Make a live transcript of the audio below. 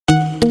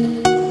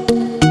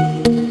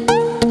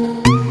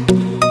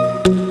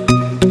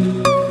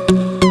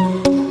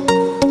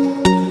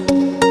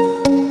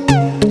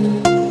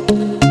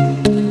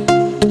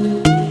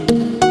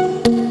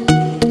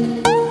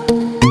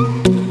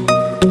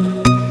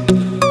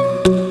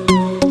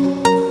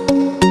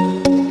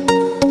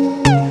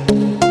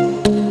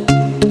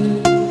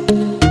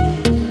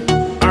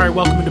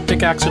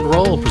Jackson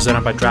Roll,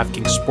 presented by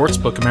DraftKings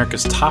Sportsbook,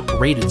 America's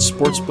top-rated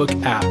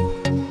sportsbook app.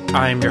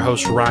 I am your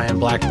host, Ryan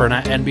Blackburn,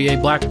 at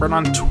NBA Blackburn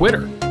on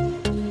Twitter.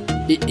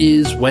 It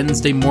is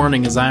Wednesday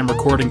morning as I am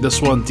recording this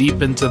one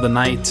deep into the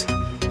night.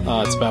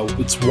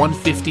 It's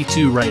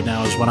 1:52 right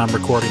now is when I'm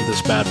recording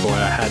this bad boy.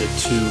 I had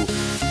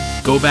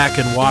to go back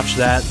and watch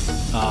that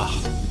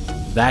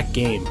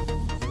game.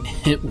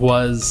 It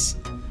was...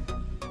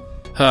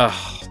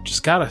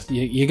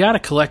 you gotta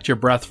collect your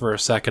breath for a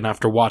second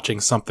after watching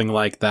something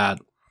like that.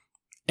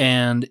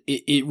 And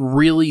it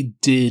really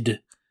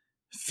did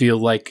feel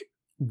like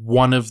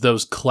one of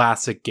those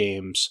classic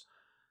games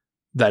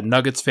that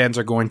Nuggets fans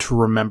are going to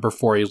remember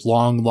for a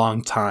long,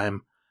 long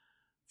time.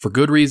 For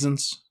good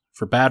reasons,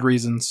 for bad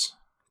reasons,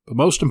 but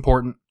most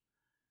important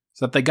is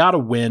that they got a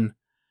win,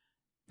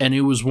 and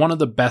it was one of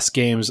the best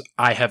games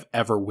I have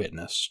ever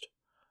witnessed.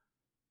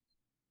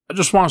 I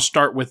just want to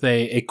start with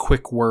a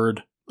quick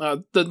word.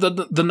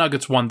 The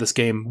Nuggets won this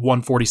game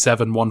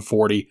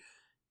 147-140,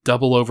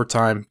 double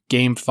overtime,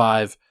 game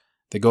 5.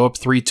 They go up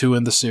 3-2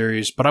 in the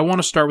series, but I want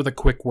to start with a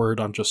quick word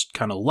on just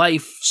kind of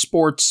life,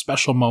 sports,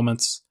 special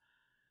moments.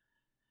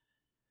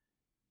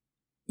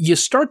 You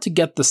start to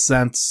get the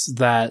sense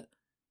that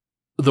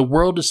the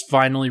world is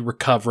finally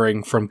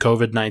recovering from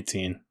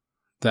COVID-19,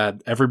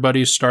 that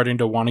everybody's starting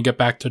to want to get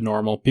back to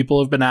normal. People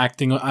have been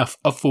acting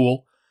a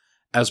fool,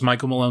 as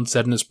Michael Malone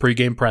said in his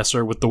pregame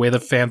presser, with the way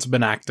the fans have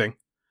been acting.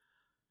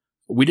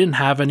 We didn't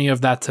have any of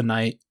that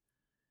tonight,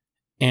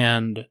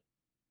 and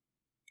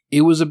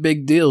it was a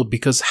big deal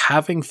because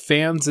having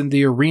fans in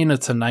the arena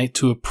tonight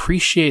to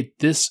appreciate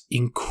this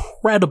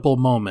incredible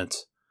moment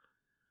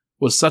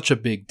was such a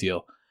big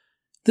deal.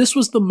 This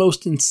was the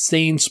most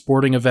insane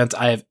sporting event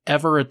I have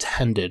ever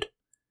attended.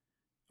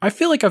 I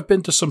feel like I've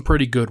been to some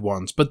pretty good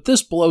ones, but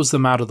this blows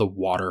them out of the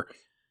water.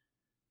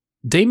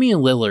 Damian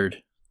Lillard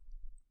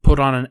put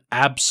on an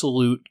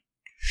absolute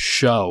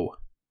show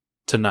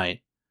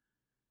tonight.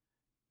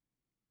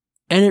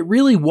 And it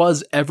really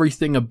was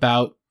everything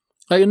about...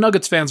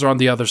 Nuggets fans are on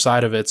the other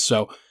side of it,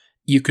 so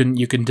you can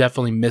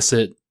definitely miss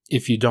it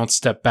if you don't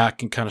step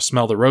back and kind of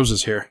smell the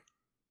roses here.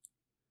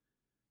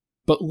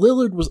 But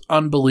Lillard was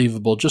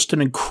unbelievable, just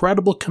an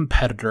incredible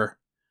competitor.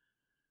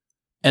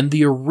 And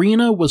the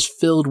arena was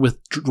filled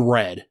with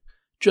dread,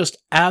 just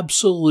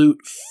absolute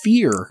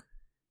fear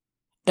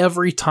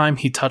every time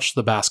he touched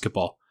the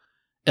basketball,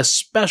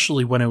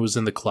 especially when it was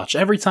in the clutch.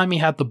 Every time he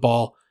had the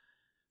ball,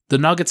 the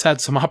Nuggets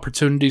had some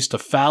opportunities to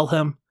foul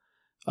him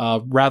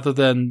rather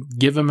than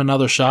give him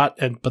another shot,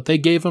 but they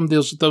gave him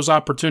those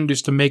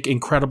opportunities to make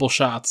incredible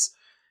shots,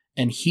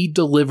 and he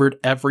delivered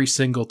every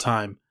single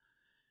time.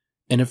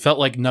 And it felt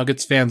like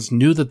Nuggets fans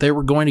knew that they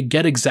were going to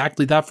get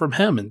exactly that from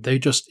him, and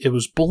it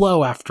was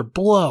blow after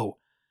blow,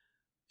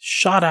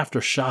 shot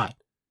after shot.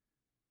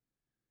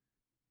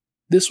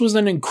 This was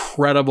an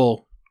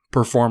incredible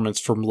performance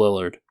from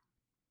Lillard.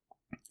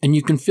 And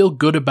you can feel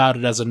good about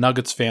it as a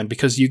Nuggets fan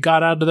because you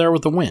got out of there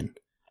with a win.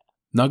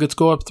 Nuggets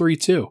go up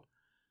 3-2.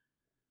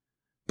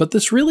 But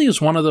this really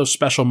is one of those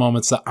special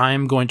moments that I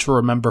am going to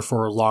remember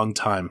for a long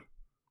time.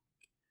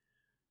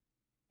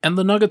 And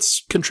the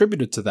Nuggets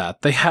contributed to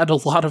that. They had a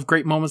lot of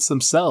great moments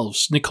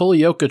themselves. Nikola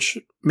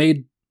Jokić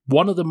made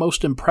one of the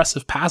most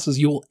impressive passes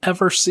you will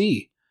ever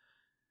see,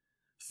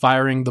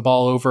 firing the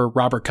ball over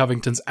Robert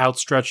Covington's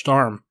outstretched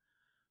arm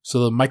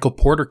so that Michael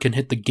Porter can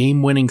hit the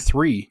game-winning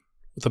 3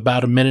 with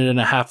about a minute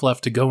and a half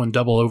left to go in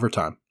double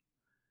overtime.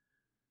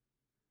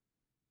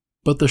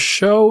 But the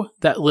show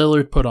that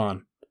Lillard put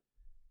on,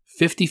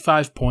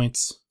 55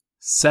 points,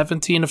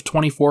 17 of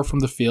 24 from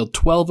the field,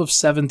 12 of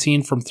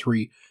 17 from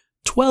 3,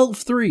 12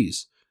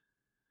 threes,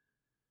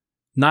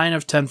 9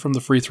 of 10 from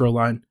the free throw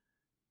line,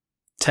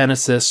 10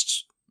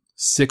 assists,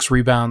 6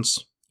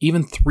 rebounds,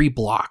 even 3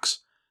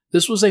 blocks.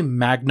 This was a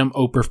magnum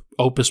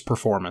opus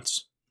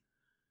performance.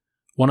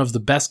 One of the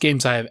best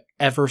games I have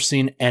ever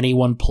seen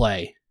anyone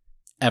play.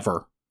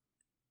 Ever.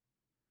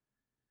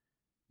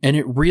 And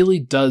it really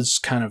does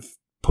kind of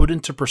put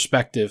into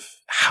perspective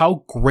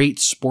how great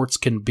sports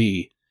can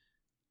be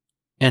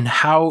and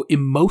how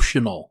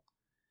emotional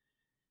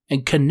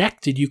and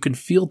connected you can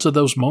feel to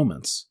those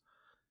moments.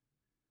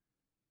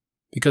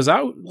 Because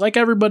like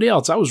everybody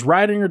else, I was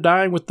riding or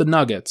dying with the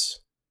Nuggets,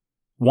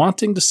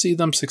 wanting to see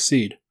them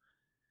succeed.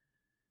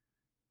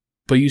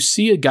 But you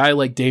see a guy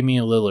like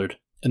Damian Lillard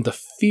and the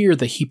fear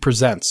that he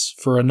presents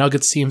for a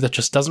Nuggets team that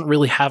just doesn't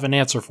really have an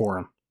answer for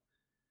him.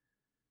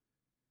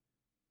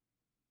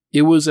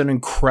 It was an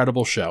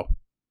incredible show.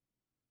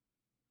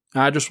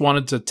 I just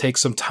wanted to take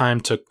some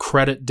time to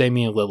credit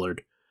Damian Lillard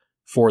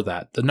for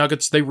that. The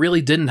Nuggets, they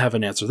really didn't have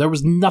an answer. There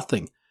was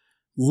nothing.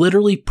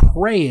 Literally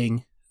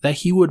praying that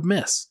he would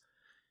miss.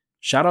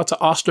 Shout out to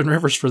Austin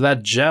Rivers for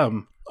that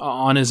gem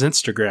on his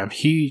Instagram.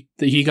 He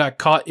got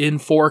caught in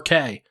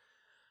 4K.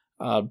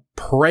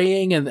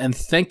 Praying and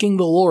thanking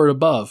the Lord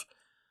above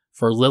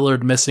for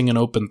Lillard missing an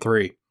open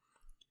 3.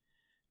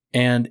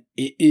 And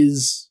it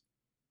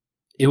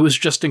was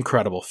just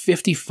incredible.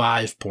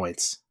 55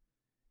 points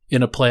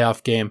in a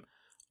playoff game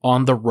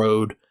on the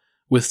road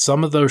with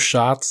some of those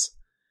shots.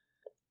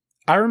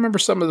 I remember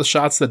some of the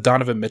shots that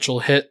Donovan Mitchell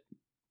hit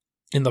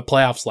in the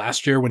playoffs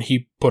last year when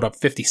he put up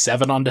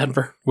 57 on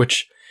Denver,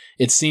 which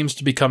it seems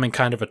to be becoming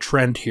kind of a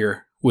trend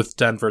here with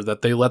Denver,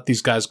 that they let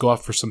these guys go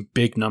off for some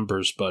big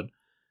numbers, but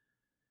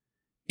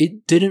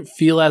it didn't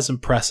feel as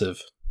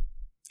impressive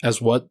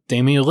as what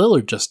Damian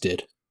Lillard just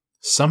did.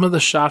 Some of the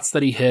shots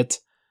that he hit,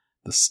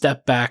 the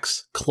step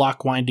backs,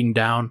 clock winding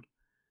down,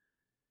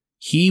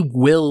 he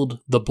willed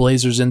the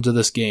Blazers into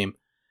this game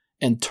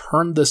and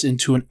turned this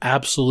into an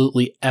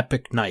absolutely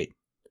epic night.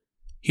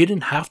 He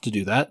didn't have to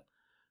do that.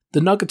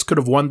 The Nuggets could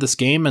have won this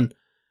game and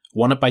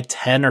won it by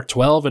 10 or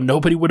 12, and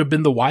nobody would have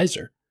been the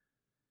wiser.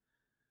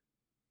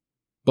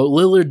 But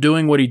Lillard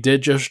doing what he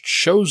did just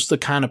shows the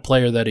kind of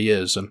player that he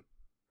is, and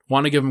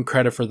want to give him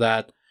credit for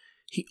that.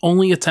 He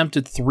only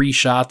attempted 3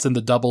 shots in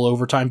the double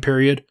overtime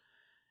period,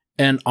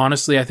 and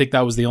honestly, I think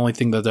that was the only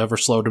thing that ever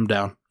slowed him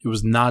down. It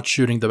was not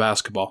shooting the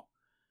basketball.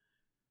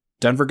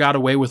 Denver got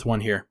away with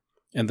one here,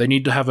 and they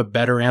need to have a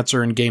better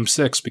answer in Game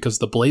 6 because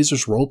the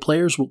Blazers role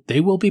players, they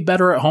will be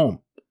better at home.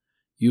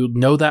 You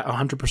know that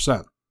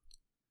 100%.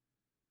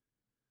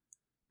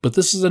 But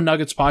this is a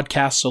Nuggets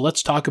podcast, so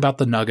let's talk about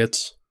the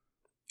Nuggets.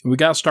 We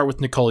got to start with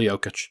Nikola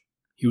Jokić.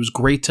 He was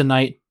great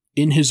tonight,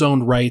 in his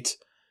own right.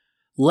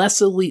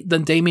 Less elite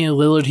than Damian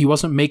Lillard. He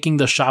wasn't making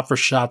the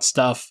shot-for-shot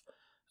stuff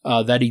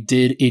that he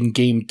did in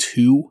Game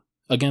 2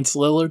 against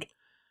Lillard.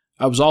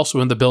 I was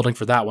also in the building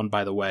for that one,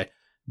 by the way.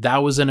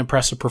 That was an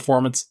impressive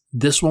performance.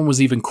 This one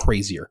was even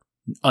crazier,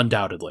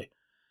 undoubtedly.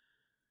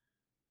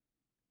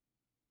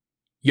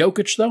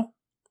 Jokić, though,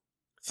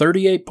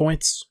 38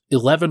 points,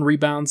 11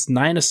 rebounds,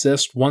 9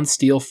 assists, 1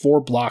 steal,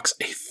 4 blocks.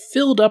 A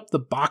filled up the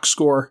box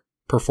score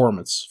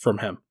performance from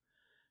him.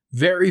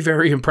 Very,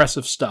 very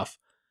impressive stuff.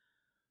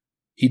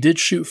 He did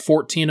shoot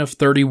 14 of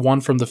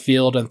 31 from the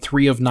field and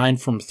 3 of 9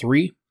 from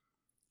 3.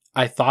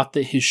 I thought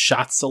that his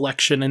shot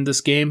selection in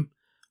this game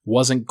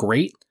wasn't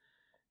great.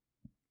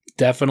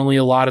 Definitely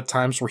a lot of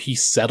times where he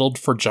settled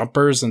for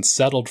jumpers and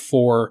settled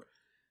for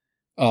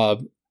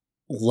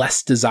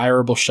less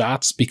desirable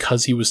shots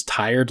because he was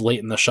tired late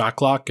in the shot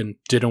clock and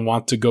didn't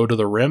want to go to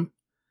the rim.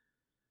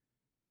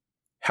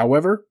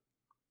 However,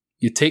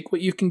 you take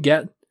what you can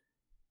get,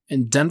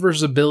 and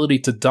Denver's ability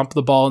to dump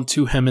the ball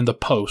into him in the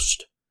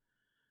post,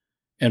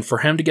 and for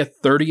him to get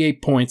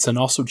 38 points and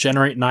also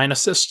generate 9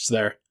 assists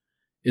there,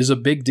 is a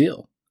big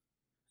deal.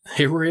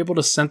 They were able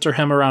to center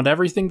him around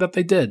everything that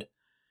they did.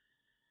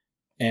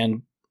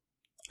 And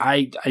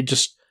I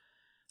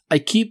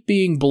keep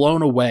being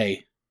blown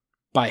away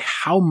by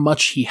how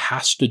much he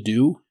has to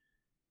do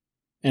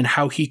and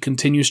how he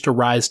continues to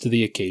rise to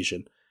the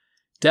occasion.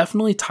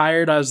 Definitely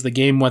tired as the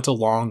game went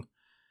along,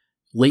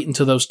 late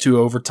into those 2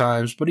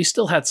 overtimes, but he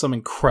still had some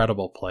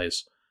incredible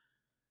plays.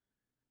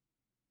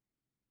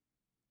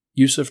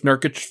 Jusuf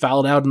Nurkic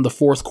fouled out in the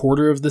 4th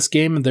quarter of this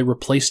game, and they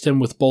replaced him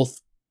with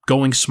both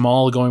going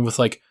small, going with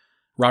like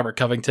Robert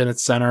Covington at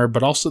center,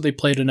 but also they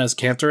played Enes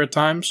Kanter at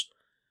times.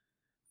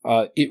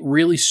 It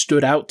really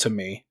stood out to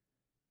me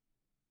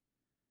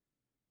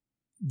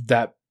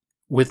that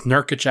with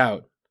Nurkic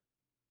out,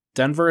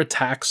 Denver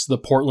attacks the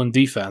Portland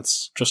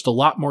defense just a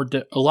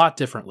lot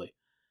differently.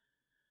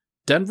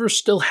 Denver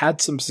still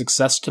had some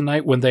success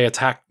tonight when they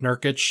attacked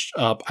Nurkic.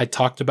 I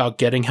talked about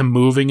getting him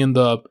moving in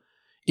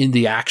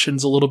the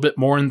actions a little bit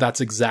more, and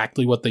that's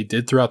exactly what they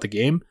did throughout the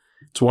game.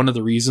 It's one of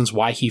the reasons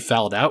why he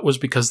fouled out was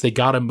because they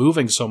got him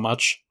moving so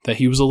much that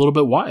he was a little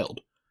bit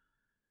wild.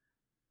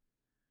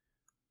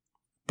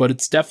 But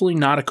it's definitely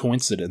not a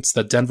coincidence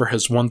that Denver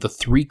has won the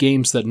 3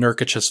 games that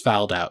Nurkic has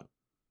fouled out.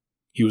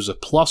 He was a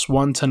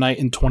 +1 tonight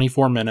in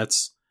 24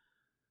 minutes.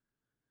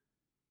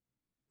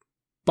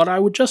 But I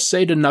would just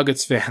say to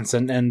Nuggets fans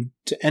and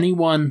to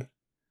anyone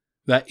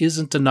that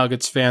isn't a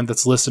Nuggets fan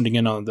that's listening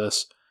in on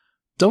this,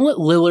 don't let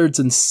Lillard's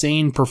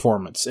insane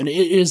performance, and it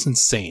is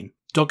insane,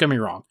 don't get me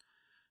wrong,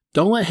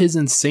 don't let his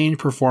insane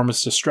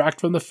performance distract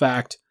from the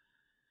fact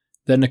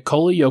that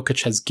Nikola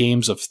Jokić has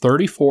games of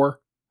 34,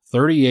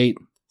 38,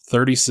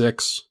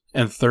 36,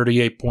 and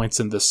 38 points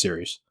in this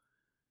series.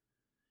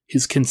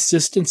 His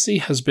consistency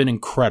has been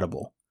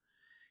incredible.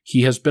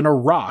 He has been a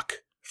rock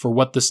for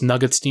what this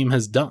Nuggets team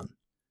has done.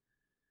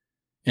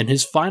 And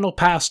his final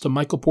pass to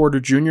Michael Porter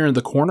Jr. in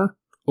the corner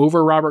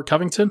over Robert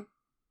Covington,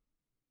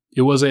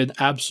 it was an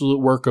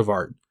absolute work of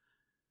art.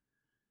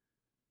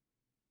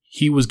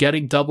 He was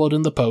getting doubled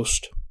in the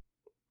post.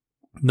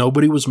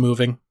 Nobody was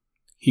moving.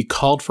 He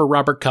called for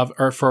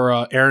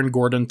Aaron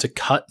Gordon to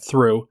cut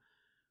through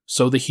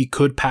so that he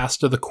could pass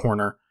to the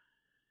corner.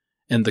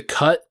 And the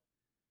cut,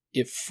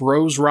 it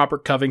froze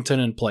Robert Covington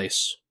in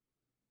place.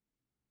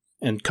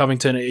 And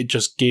Covington, it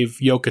just gave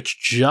Jokić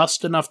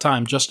just enough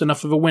time, just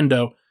enough of a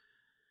window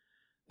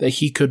that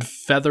he could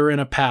feather in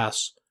a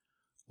pass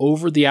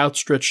over the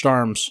outstretched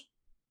arms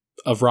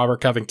of Robert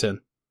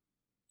Covington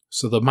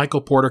so that Michael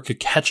Porter could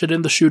catch it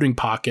in the shooting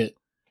pocket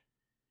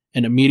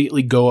and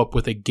immediately go up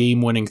with a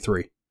game-winning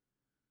 3.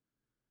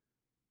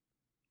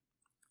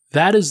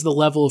 That is the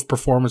level of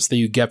performance that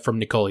you get from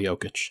Nikola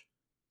Jokić.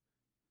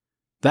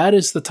 That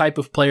is the type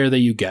of player that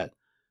you get.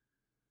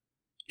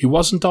 He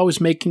wasn't always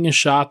making his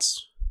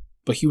shots.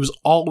 but he was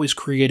always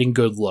creating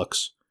good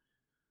looks.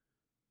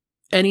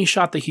 Any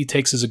shot that he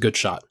takes is a good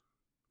shot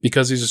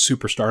because he's a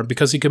superstar and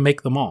because he can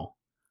make them all.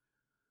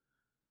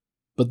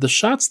 But the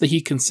shots that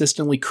he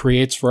consistently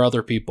creates for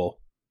other people,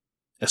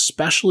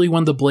 especially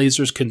when the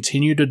Blazers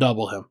continue to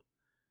double him,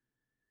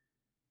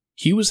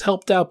 he was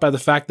helped out by the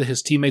fact that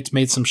his teammates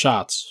made some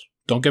shots.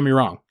 Don't get me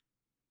wrong.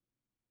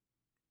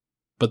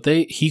 But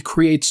he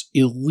creates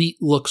elite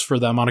looks for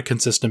them on a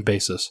consistent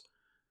basis.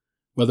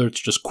 Whether it's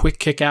just quick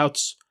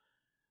kickouts,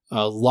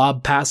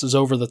 lob passes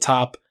over the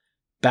top,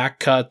 back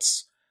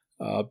cuts,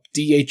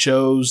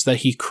 DHOs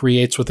that he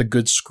creates with a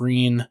good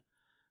screen.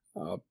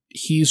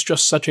 He's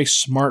just such a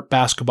smart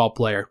basketball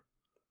player.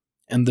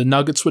 And the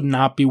Nuggets would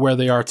not be where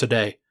they are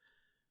today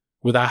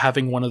without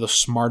having one of the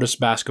smartest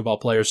basketball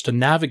players to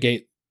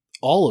navigate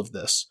all of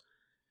this.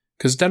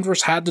 Because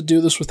Denver's had to do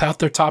this without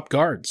their top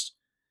guards.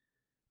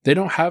 They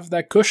don't have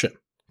that cushion.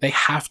 They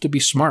have to be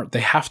smart.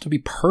 They have to be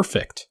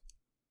perfect.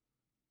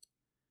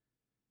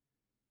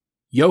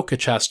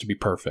 Jokić has to be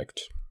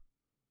perfect.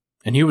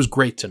 And he was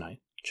great tonight.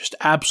 Just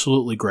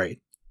absolutely great.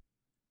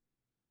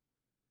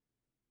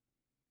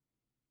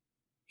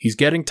 He's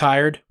getting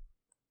tired.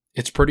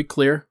 It's pretty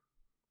clear.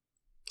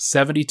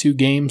 72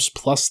 games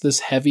plus this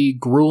heavy,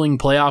 grueling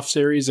playoff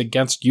series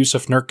against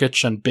Jusuf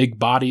Nurkic and big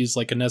bodies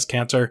like Enes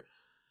Kanter.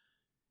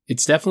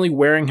 It's definitely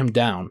wearing him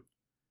down.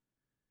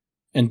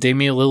 And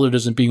Damian Lillard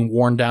isn't being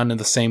worn down in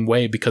the same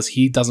way because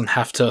he doesn't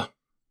have to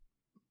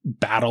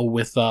battle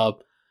with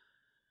Jusuf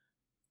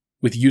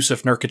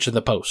Nurkic in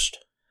the post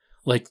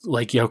like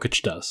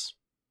Jokić does.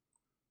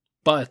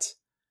 But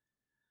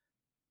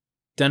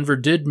Denver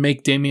did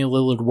make Damian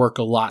Lillard work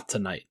a lot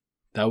tonight.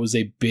 That was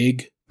a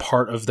big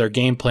part of their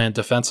game plan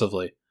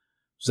defensively,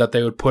 was that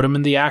they would put him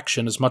in the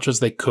action as much as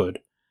they could.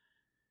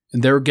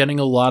 And they were getting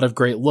a lot of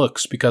great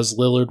looks because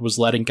Lillard was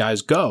letting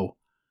guys go.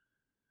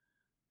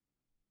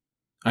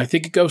 I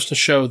think it goes to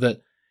show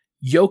that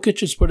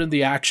Jokić is put in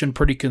the action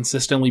pretty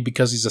consistently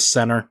because he's a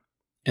center,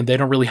 and they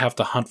don't really have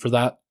to hunt for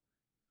that.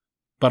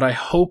 But I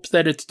hope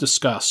that it's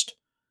discussed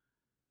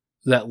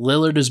that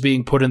Lillard is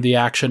being put in the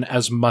action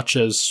as much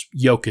as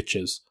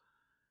Jokić is.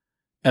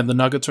 And the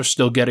Nuggets are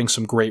still getting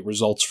some great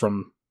results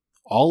from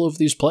all of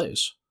these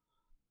plays.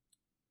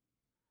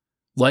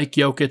 Like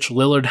Jokić,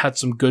 Lillard had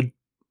some good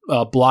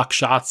block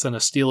shots and a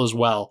steal as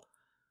well.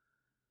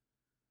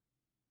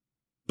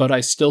 But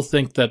I still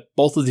think that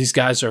both of these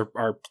guys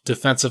are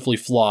defensively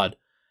flawed,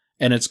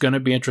 and it's going to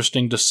be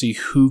interesting to see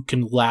who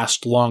can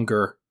last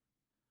longer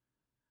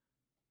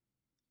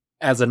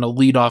as an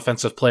elite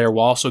offensive player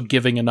while also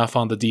giving enough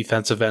on the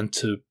defensive end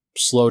to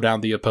slow down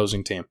the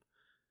opposing team.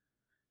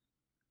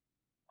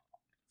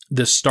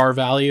 This star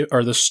value,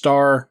 or the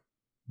star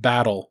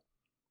battle,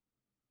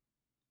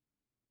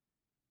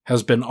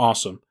 has been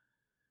awesome.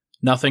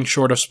 Nothing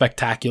short of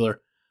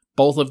spectacular.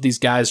 Both of these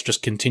guys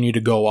just continue to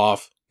go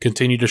off,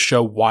 continue to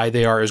show why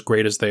they are as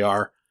great as they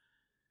are.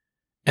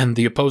 And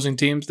the opposing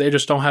teams, they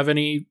just don't have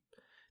any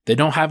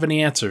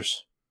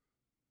answers.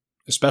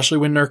 Especially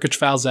when Nurkic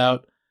fouls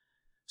out,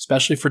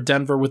 especially for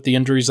Denver with the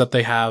injuries that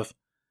they have.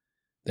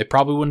 They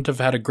probably wouldn't have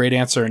had a great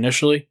answer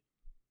initially,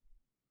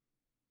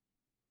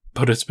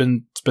 but it's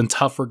been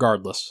tough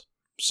regardless.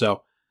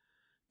 So,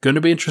 going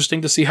to be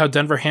interesting to see how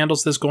Denver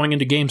handles this going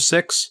into Game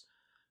 6.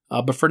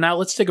 But for now,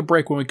 let's take a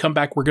break. When we come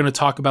back, we're going to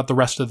talk about the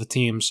rest of the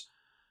teams,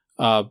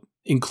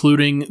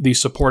 including the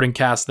supporting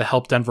cast that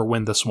helped Denver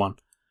win this one.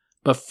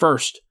 But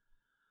first,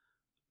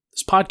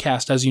 this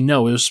podcast, as you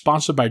know, is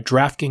sponsored by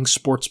DraftKings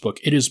Sportsbook.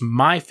 It is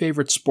my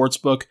favorite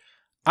sportsbook.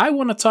 I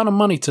won a ton of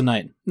money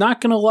tonight. Not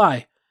going to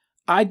lie.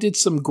 I did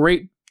some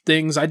great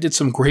things. I did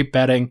some great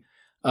betting.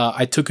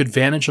 I took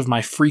advantage of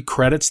my free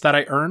credits that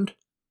I earned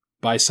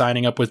by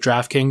signing up with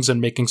DraftKings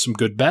and making some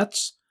good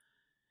bets.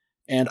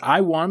 And I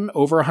won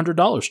over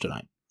 $100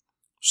 tonight.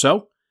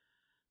 So,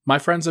 my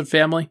friends and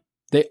family,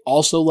 they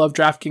also love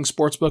DraftKings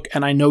Sportsbook,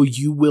 and I know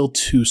you will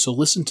too. So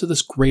listen to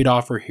this great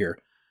offer here.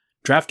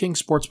 DraftKings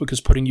Sportsbook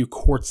is putting you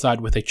courtside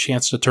with a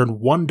chance to turn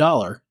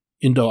 $1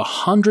 into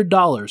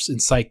 $100 in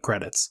site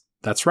credits.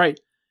 That's right.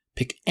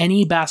 Pick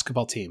any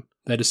basketball team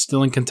that is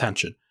still in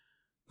contention.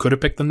 Could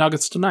have picked the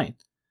Nuggets tonight.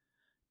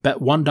 Bet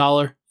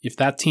 $1. If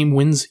that team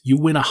wins, you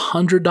win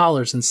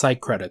 $100 in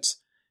site credits.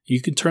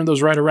 You can turn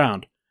those right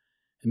around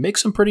and make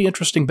some pretty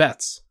interesting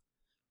bets,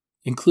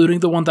 including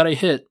the one that I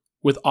hit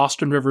with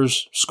Austin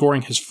Rivers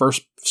scoring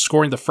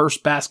the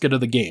first basket of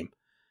the game.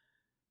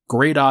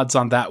 Great odds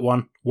on that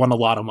one. Won a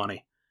lot of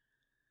money.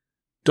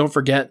 Don't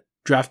forget,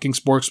 DraftKings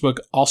Sportsbook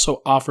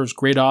also offers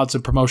great odds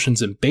and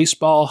promotions in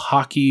baseball,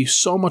 hockey,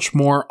 so much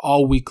more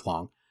all week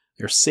long.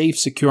 They're safe,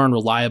 secure, and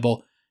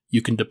reliable.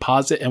 You can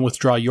deposit and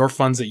withdraw your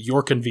funds at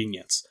your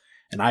convenience,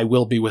 and I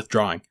will be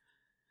withdrawing.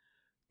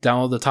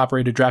 Download the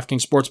top-rated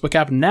DraftKings Sportsbook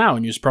app now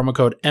and use promo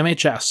code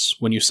MHS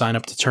when you sign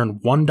up to turn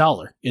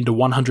 $1 into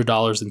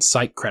 $100 in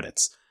site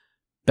credits.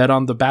 Bet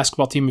on the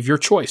basketball team of your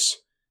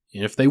choice,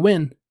 and if they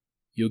win,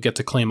 you'll get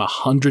to claim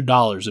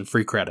 $100 in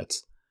free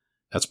credits.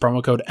 That's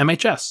promo code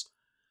MHS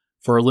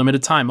for a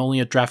limited time only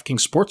at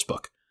DraftKings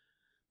Sportsbook.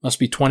 Must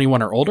be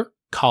 21 or older,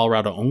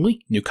 Colorado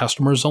only, new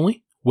customers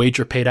only,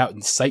 Wager paid out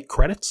in site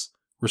credits.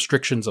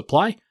 Restrictions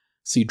apply.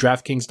 See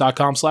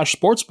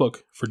DraftKings.com/sportsbook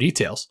for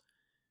details.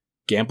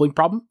 Gambling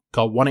problem?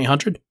 Call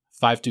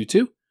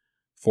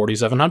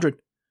 1-800-522-4700.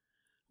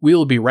 We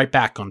will be right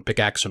back on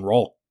Pickaxe and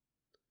Roll.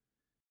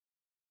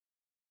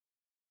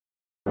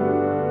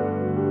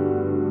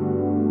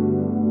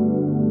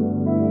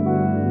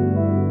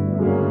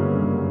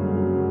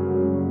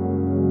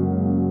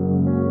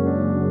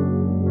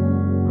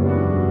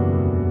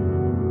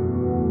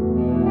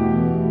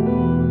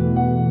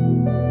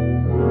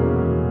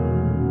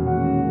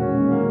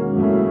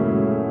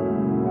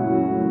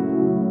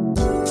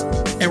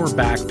 And we're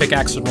back.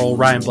 Pickaxe and Roll,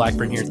 Ryan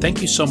Blackburn here.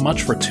 Thank you so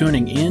much for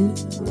tuning in.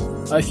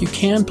 If you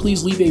can,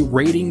 please leave a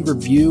rating,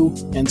 review,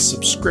 and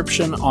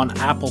subscription on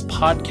Apple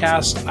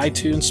Podcasts,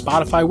 iTunes,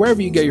 Spotify,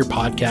 wherever you get your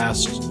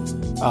podcasts.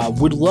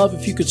 Would love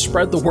if you could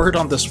spread the word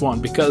on this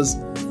one,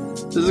 because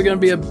this is going to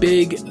be a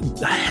big,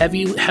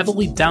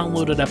 heavily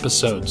downloaded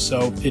episode,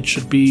 so it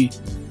should be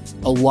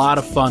a lot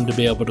of fun to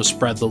be able to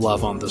spread the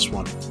love on this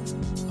one.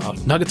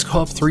 Nuggets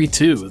go up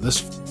 3-2.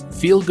 This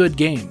feel-good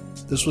game.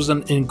 This was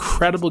an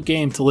incredible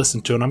game to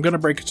listen to, and I'm going to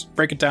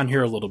break it down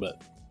here a little bit.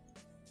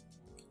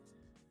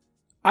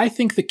 I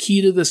think the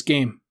key to this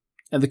game,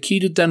 and the key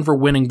to Denver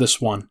winning this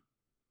one,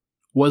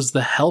 was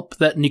the help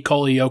that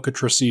Nikola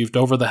Jokić received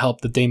over the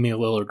help that Damian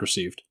Lillard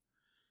received.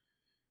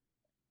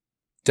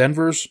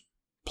 Denver's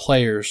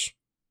players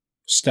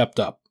stepped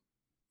up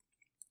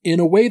in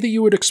a way that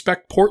you would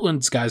expect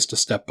Portland's guys to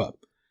step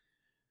up.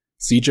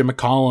 CJ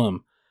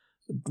McCollum,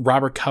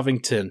 Robert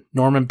Covington,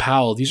 Norman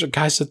Powell, these are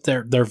guys that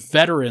they're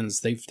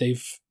veterans. They've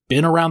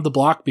been around the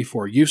block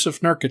before.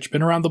 Jusuf Nurkic,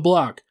 been around the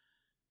block.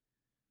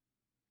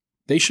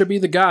 They should be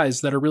the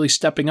guys that are really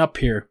stepping up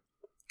here,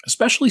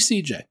 especially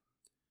CJ.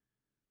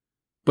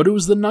 But it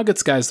was the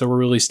Nuggets guys that were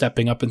really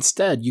stepping up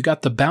instead. You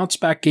got the bounce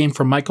back game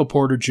from Michael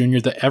Porter Jr.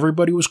 that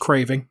everybody was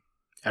craving,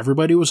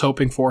 everybody was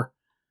hoping for.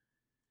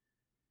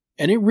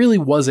 And it really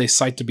was a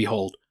sight to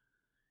behold.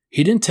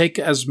 He didn't take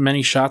as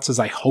many shots as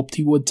I hoped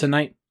he would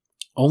tonight.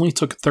 Only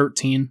took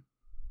 13.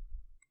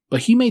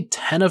 But he made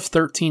 10 of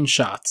 13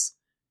 shots,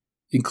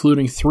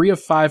 including 3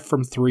 of 5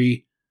 from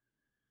 3,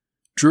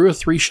 drew a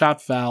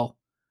 3-shot foul,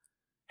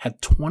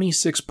 had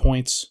 26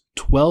 points,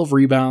 12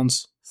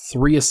 rebounds,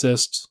 3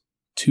 assists,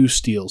 2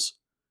 steals.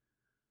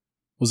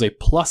 Was a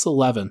plus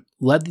 11,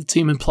 led the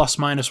team in plus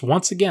minus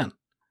once again.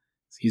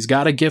 He's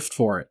got a gift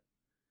for it.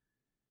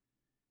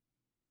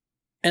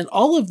 And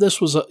all of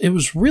this it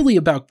was really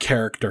about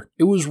character.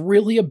 It was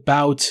really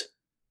about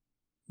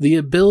the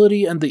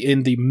ability and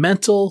the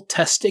mental,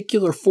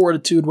 testicular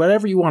fortitude,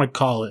 whatever you want to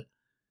call it,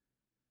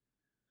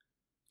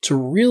 to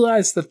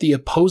realize that the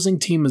opposing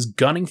team is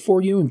gunning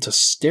for you and to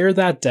stare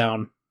that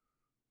down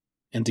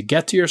and to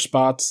get to your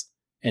spots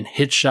and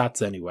hit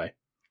shots anyway.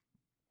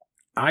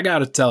 I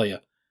gotta tell you,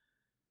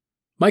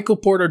 Michael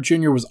Porter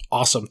Jr. was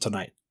awesome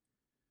tonight.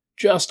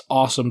 Just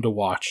awesome to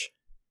watch.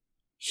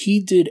 He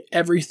did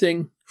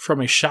everything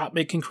from a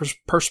shot-making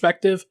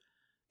perspective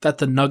that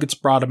the Nuggets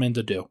brought him in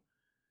to do.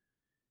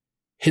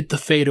 Hit the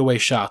fadeaway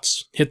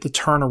shots, hit the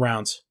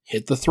turnarounds,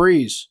 hit the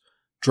threes,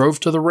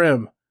 drove to the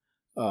rim,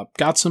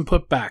 got some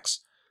putbacks.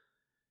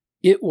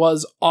 It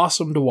was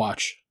awesome to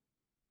watch.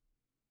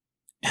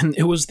 And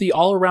it was the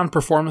all-around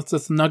performance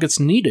that the Nuggets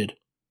needed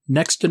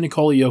next to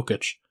Nikola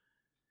Jokić.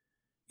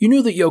 You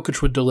knew that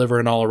Jokić would deliver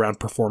an all-around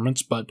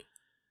performance, but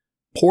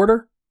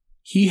Porter,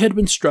 he had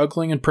been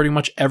struggling in pretty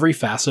much every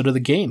facet of the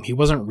game. He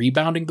wasn't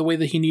rebounding the way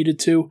that he needed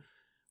to,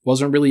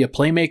 wasn't really a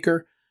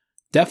playmaker,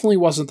 definitely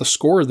wasn't the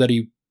scorer that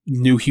he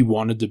knew he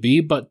wanted to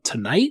be, but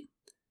tonight,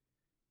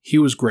 he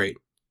was great.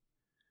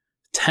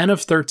 10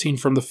 of 13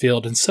 from the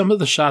field, and some of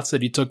the shots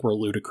that he took were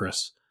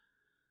ludicrous.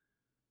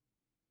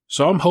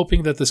 So I'm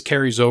hoping that this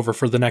carries over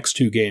for the next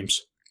 2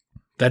 games.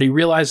 That he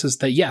realizes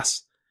that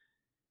yes,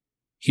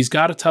 he's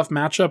got a tough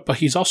matchup, but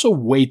he's also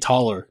way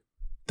taller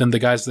than the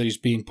guys that he's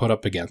being put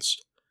up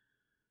against.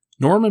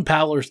 Norman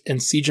Powell and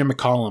CJ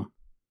McCollum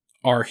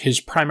are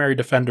his primary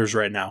defenders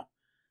right now.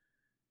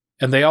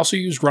 And they also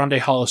used Rondae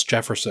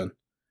Hollis-Jefferson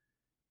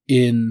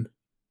in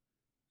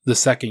the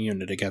second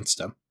unit against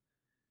him.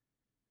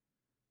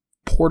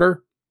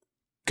 Porter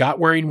got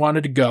where he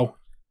wanted to go,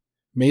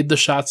 made the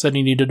shots that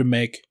he needed to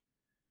make,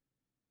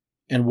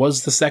 and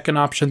was the second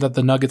option that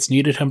the Nuggets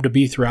needed him to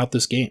be throughout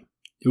this game.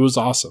 It was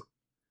awesome.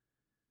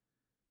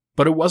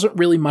 But it wasn't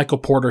really Michael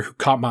Porter who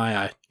caught my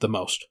eye the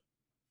most.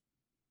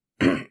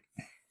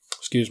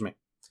 Excuse me.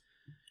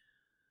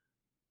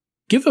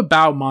 Give a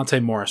bow, Monte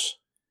Morris.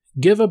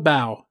 Give a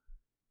bow.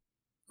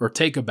 Or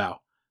take a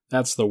bow.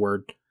 That's the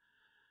word.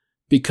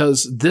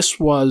 Because this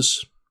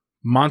was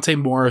Monte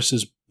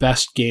Morris's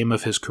best game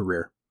of his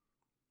career.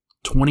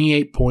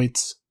 28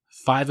 points,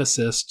 5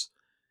 assists,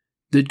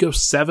 did go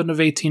 7 of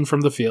 18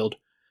 from the field,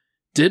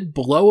 did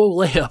blow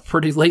a layup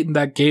pretty late in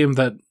that game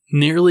that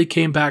nearly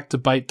came back to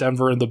bite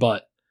Denver in the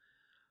butt.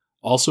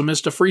 Also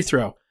missed a free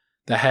throw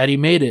that had he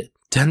made it,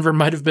 Denver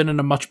might have been in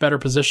a much better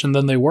position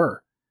than they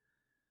were.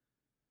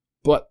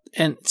 But,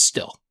 and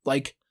still,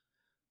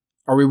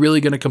 are we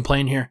really going to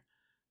complain here?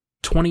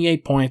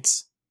 28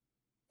 points,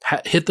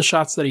 hit the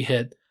shots that he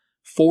hit,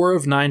 4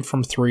 of 9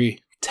 from 3,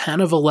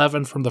 10 of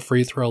 11 from the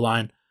free throw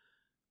line.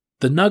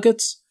 The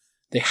Nuggets,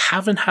 they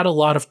haven't had a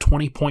lot of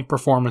 20-point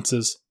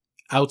performances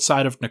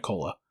outside of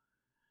Nikola.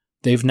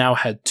 They've now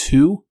had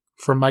 2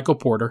 from Michael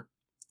Porter.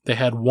 They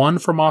had 1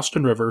 from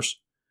Austin Rivers.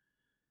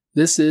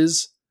 This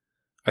is,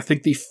 I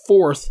think, the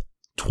 4th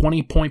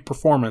 20-point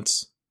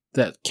performance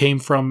that came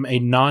from a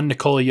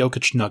non-Nikola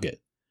Jokić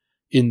Nugget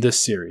in this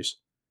series.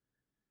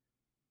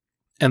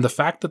 And the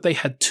fact that they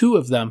had 2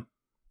 of them,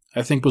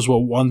 I think, was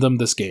what won them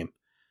this game.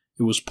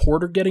 It was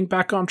Porter getting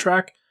back on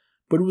track,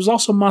 but it was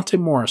also Monte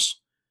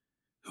Morris,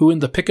 who in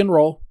the pick and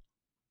roll,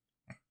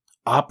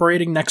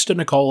 operating next to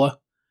Nikola,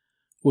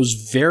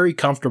 was very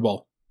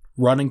comfortable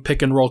running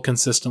pick and roll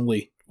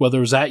consistently, whether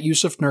it was at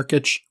Jusuf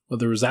Nurkic,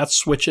 whether it was at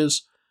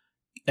switches,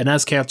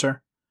 Enes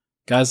Kanter,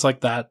 guys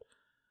like that.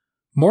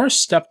 Morris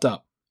stepped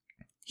up.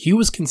 He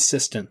was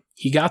consistent.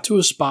 He got to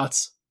his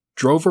spots,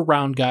 drove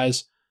around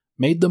guys,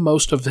 made the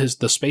most of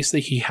the space that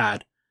he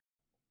had.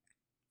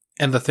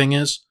 And the thing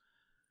is,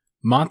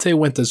 Monte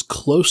went as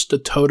close to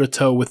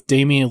toe-to-toe with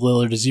Damian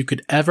Lillard as you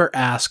could ever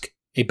ask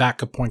a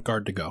backup point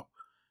guard to go.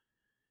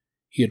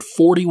 He had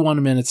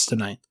 41 minutes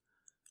tonight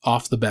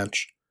off the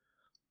bench.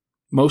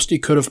 Most he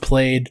could have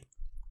played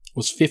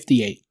was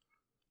 58.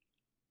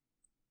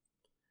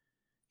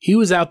 He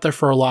was out there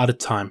for a lot of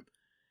time,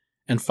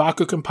 and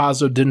Facu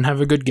Campazzo didn't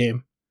have a good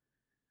game.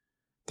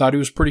 Thought he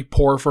was pretty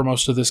poor for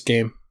most of this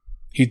game.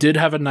 He did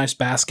have a nice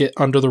basket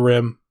under the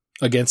rim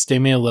against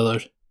Damian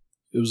Lillard.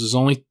 It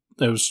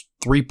was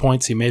 3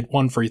 points. He made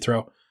 1 free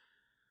throw.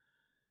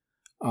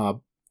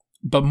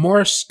 But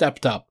Morris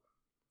stepped up.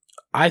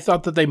 I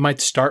thought that they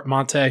might start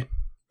Monte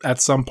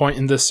at some point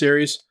in this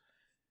series.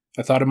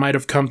 I thought it might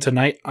have come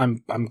tonight.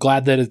 I'm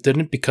glad that it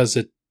didn't because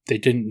they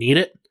didn't need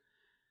it.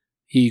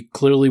 He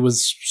clearly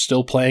was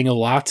still playing a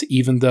lot,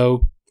 even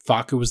though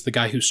Facu was the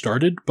guy who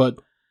started. But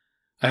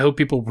I hope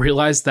people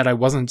realize that I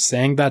wasn't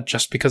saying that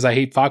just because I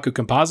hate Facu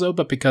Campazzo,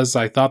 but because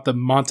I thought that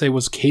Monte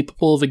was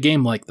capable of a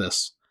game like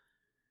this,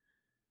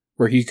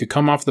 where he could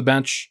come off the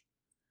bench.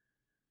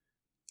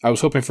 I was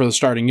hoping for the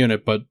starting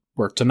unit, but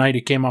where tonight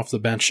he came off the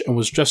bench and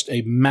was just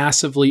a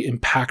massively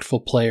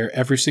impactful player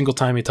every single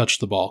time he touched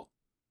the ball.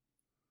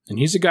 And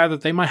he's a guy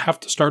that they might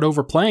have to start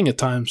overplaying at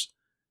times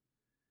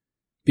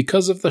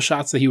because of the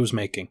shots that he was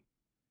making.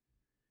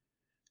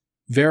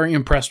 Very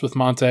impressed with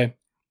Monte.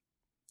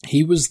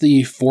 He was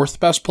the 4th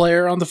best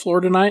player on the floor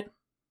tonight.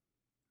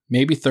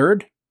 Maybe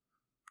 3rd,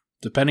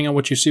 depending on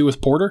what you see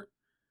with Porter.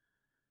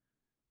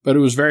 But it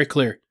was very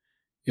clear.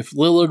 If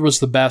Lillard was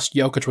the best,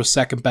 Jokić was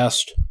 2nd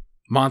best,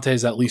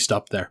 Monte's at least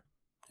up there.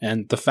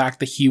 And the fact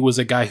that he was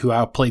a guy who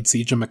outplayed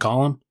CJ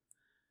McCollum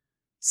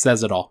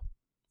says it all.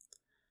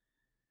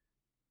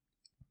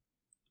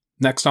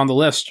 Next on the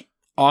list,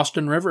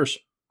 Austin Rivers.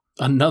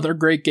 Another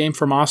great game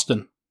from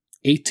Austin.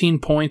 18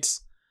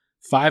 points,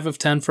 5 of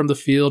 10 from the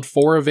field,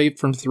 4 of 8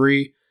 from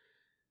 3,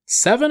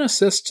 7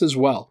 assists as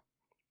well.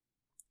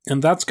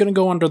 And that's going to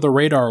go under the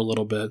radar a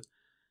little bit.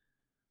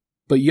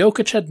 But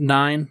Jokić had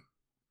 9.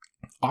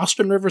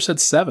 Austin Rivers had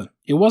 7.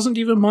 It wasn't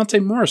even Monte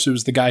Morris who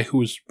was the guy who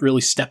was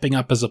really stepping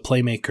up as a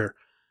playmaker.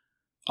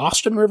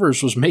 Austin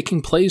Rivers was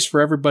making plays for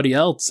everybody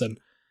else, and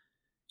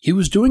he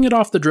was doing it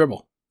off the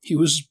dribble. He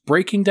was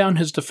breaking down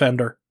his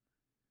defender,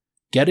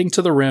 getting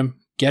to the rim,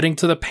 getting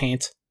to the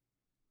paint,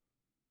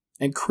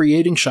 and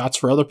creating shots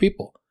for other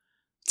people.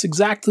 It's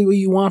exactly what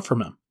you want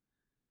from him.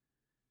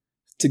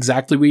 It's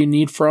exactly what you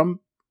need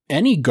from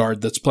any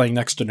guard that's playing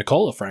next to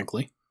Nikola,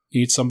 frankly.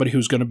 You need somebody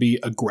who's going to be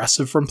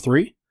aggressive from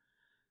 3,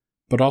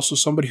 but also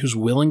somebody who's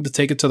willing to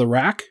take it to the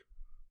rack,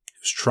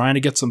 who's trying to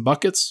get some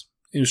buckets,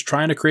 and who's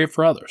trying to create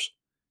for others.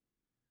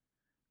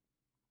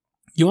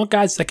 You want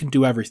guys that can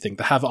do everything,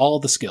 that have all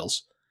the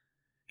skills.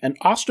 And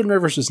Austin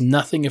Rivers is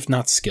nothing if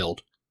not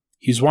skilled.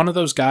 He's one of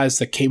those guys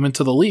that came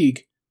into the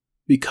league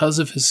because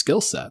of his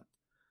skill set.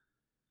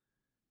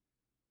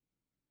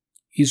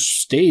 He's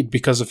stayed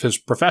because of his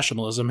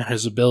professionalism and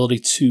his ability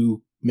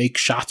to make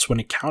shots when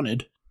it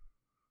counted.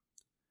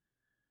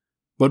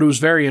 But it was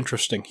very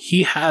interesting.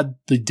 He had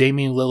the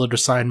Damian Lillard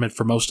assignment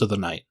for most of the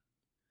night.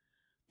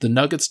 The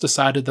Nuggets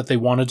decided that they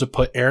wanted to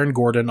put Aaron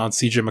Gordon on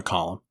CJ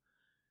McCollum.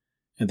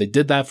 And they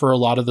did that for a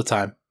lot of the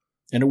time.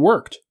 And it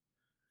worked.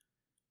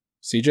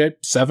 CJ,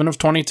 7 of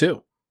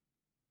 22.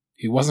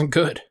 He wasn't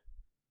good.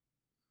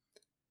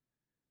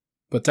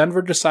 But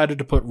Denver decided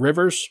to put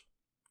Rivers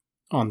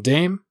on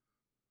Dame.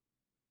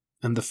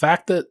 And the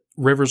fact that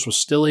Rivers was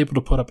still able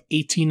to put up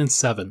 18 and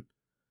 7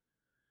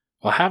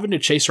 while having to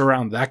chase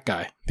around that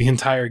guy the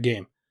entire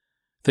game,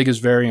 I think is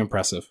very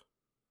impressive.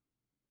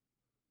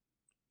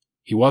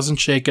 He wasn't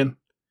shaken.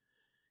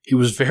 He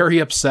was very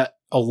upset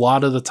a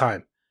lot of the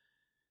time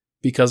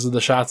because of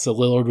the shots that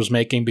Lillard was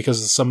making,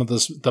 because of some of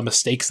the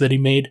mistakes that he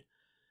made.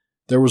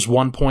 There was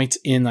one point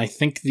in, I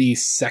think, the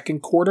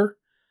second quarter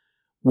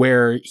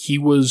where he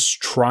was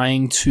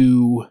trying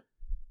to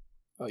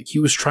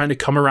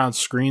come around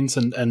screens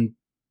and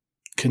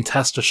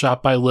contest a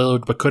shot by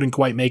Lillard, but couldn't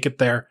quite make it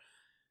there.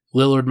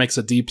 Lillard makes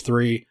a deep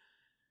 3,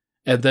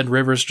 and then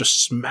Rivers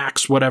just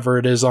smacks whatever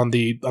it is on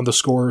the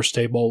scorer's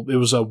table. It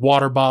was a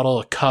water bottle,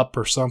 a cup,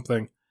 or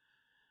something.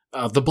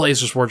 The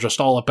Blazers were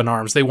just all up in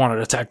arms. They wanted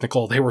a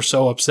technical. They were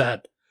so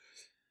upset.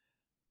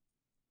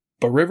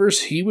 But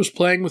Rivers, he was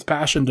playing with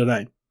passion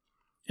tonight.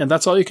 And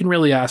that's all you can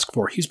really ask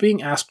for. He's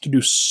being asked to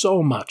do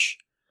so much.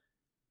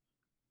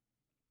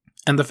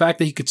 And the fact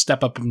that he could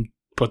step up and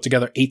put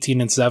together 18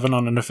 and 7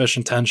 on an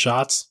efficient 10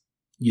 shots,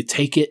 you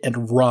take it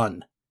and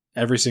run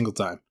every single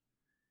time.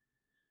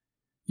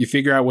 You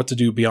figure out what to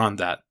do beyond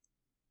that.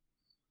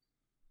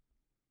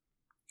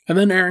 And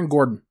then Aaron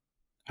Gordon.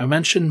 I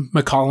mentioned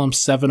McCollum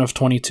 7 of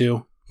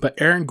 22, but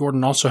Aaron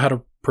Gordon also had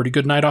a pretty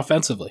good night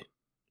offensively.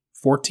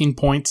 14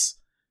 points,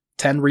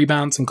 10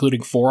 rebounds,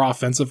 including 4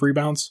 offensive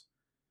rebounds,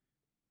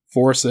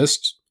 4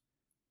 assists.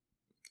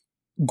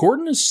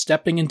 Gordon is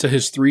stepping into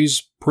his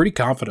threes pretty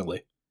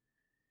confidently.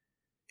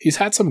 He's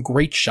had some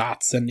great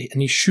shots, and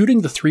he's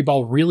shooting the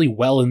 3-ball really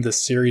well in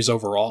this series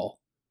overall,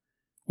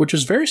 which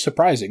is very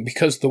surprising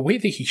because the way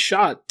that he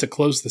shot to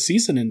close the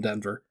season in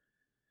Denver,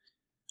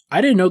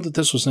 I didn't know that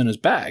this was in his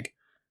bag.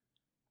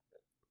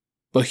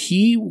 But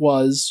he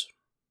was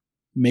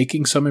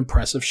making some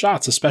impressive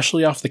shots,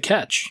 especially off the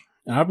catch.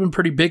 And I've been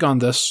pretty big on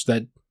this,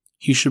 that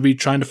he should be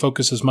trying to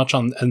focus as much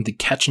on the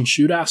catch and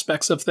shoot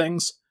aspects of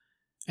things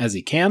as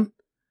he can.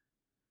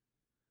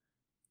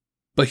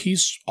 But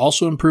he's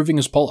also improving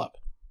his pull-up.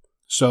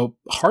 So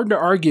hard to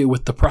argue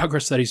with the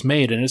progress that he's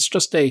made. And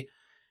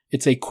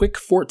it's a quick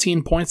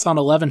 14 points on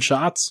 11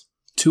 shots,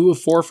 2 of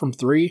 4 from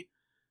 3.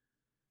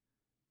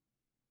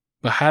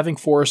 But having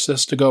 4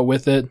 assists to go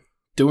with it,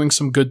 doing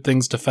some good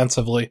things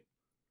defensively.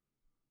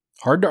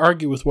 Hard to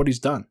argue with what he's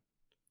done.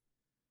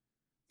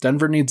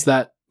 Denver needs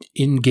that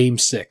in Game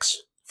 6,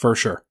 for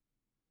sure.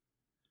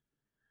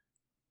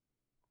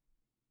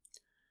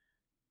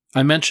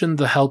 I mentioned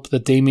the help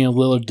that Damian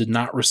Lillard did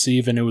not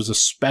receive, and it was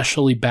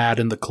especially bad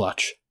in the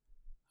clutch.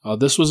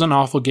 This was an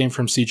awful game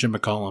from CJ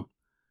McCollum.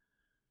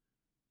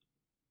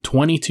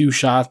 22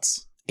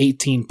 shots,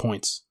 18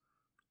 points.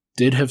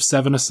 Did have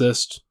 7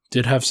 assists.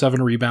 Did have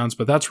 7 rebounds,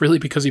 but that's really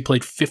because he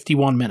played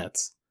 51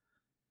 minutes.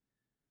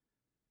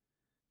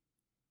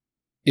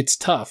 It's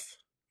tough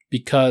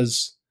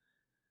because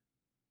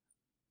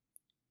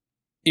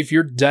if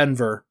you're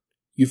Denver,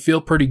 you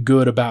feel pretty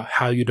good about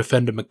how you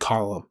defended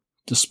McCollum,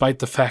 despite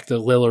the fact that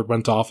Lillard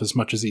went off as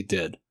much as he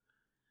did.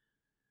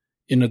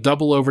 In a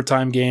double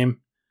overtime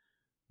game,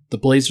 the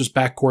Blazers'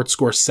 backcourt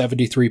scores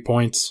 73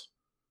 points.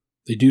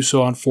 They do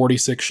so on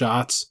 46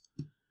 shots.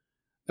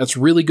 That's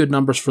really good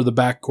numbers for the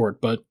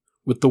backcourt, but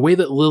with the way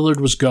that Lillard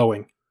was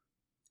going,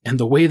 and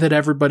the way that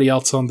everybody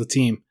else on the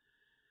team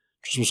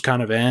just was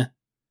kind of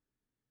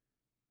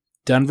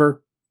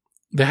Denver,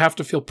 they have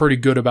to feel pretty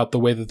good about the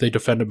way that they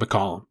defended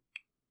McCollum.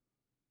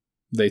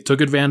 They took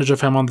advantage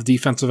of him on the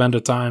defensive end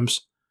at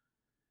times.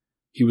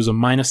 He was a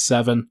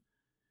 -7.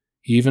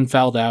 He even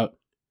fouled out.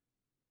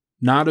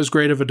 Not as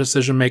great of a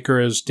decision maker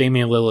as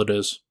Damian Lillard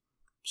is.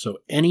 So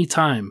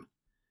anytime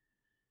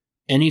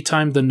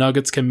the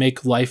Nuggets can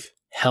make life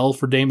hell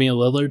for Damian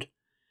Lillard,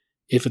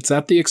 if it's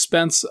at the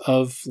expense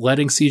of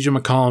letting CJ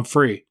McCollum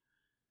free,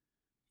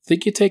 I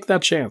think you take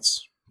that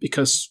chance.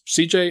 Because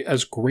CJ,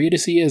 as great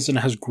as he is and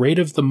as great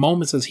of the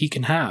moments as he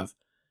can have,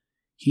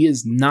 he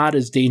is not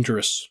as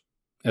dangerous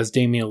as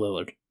Damian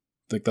Lillard. I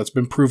think that's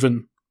been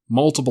proven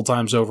multiple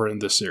times over in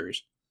this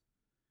series.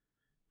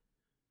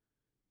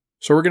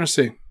 So we're going to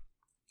see.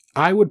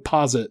 I would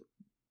posit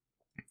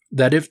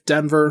that if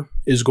Denver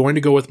is going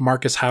to go with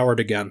Marcus Howard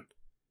again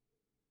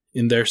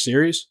in their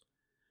series,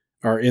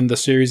 or in the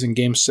series in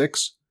Game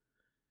 6,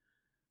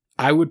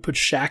 I would put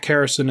Shaq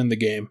Harrison in the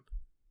game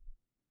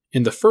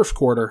in the first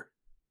quarter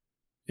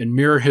and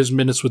mirror his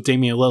minutes with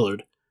Damian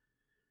Lillard,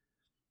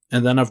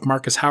 and then have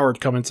Marcus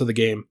Howard come into the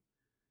game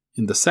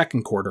in the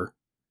second quarter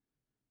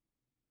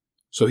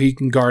so he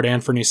can guard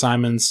Anthony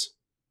Simons,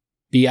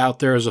 be out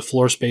there as a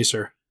floor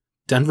spacer.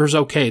 Denver's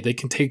okay. They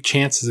can take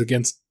chances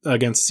against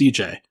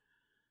CJ.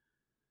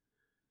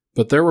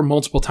 But there were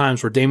multiple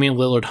times where Damian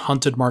Lillard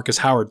hunted Marcus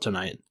Howard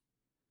tonight.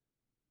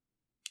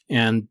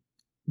 And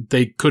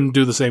they couldn't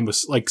do the same with,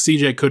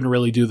 CJ couldn't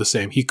really do the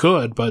same. He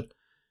could, but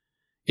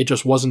it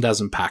just wasn't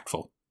as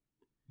impactful.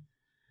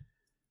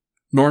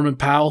 Norman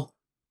Powell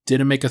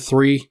didn't make a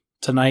 3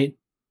 tonight.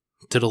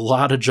 Did a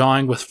lot of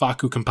jawing with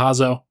Facu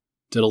Campazzo.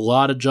 Did a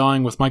lot of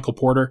jawing with Michael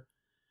Porter.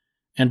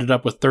 Ended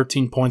up with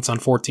 13 points on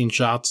 14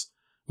 shots.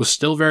 Was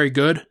still very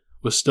good.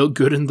 Was still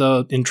good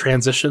in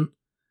transition.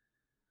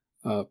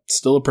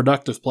 Still a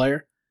productive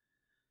player.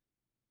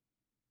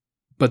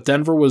 But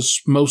Denver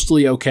was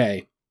mostly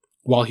okay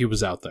while he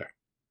was out there.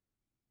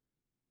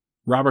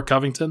 Robert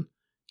Covington,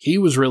 he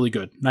was really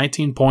good.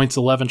 19 points,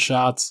 11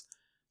 shots,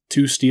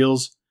 2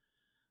 steals.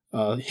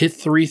 Hit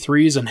 3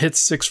 threes and hit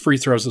 6 free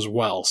throws as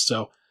well.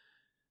 So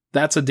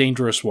that's a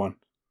dangerous one.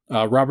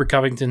 Robert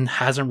Covington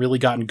hasn't really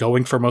gotten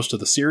going for most of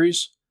the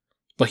series,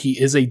 but he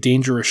is a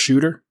dangerous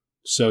shooter.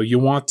 So you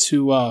want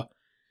to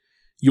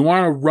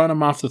run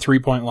him off the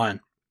 3-point line.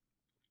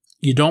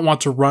 You don't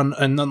want to run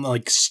and then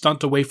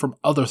stunt away from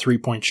other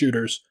 3-point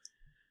shooters.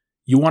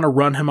 You want to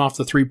run him off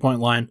the 3-point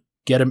line,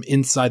 Get him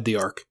inside the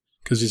arc,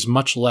 because he's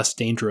much less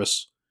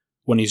dangerous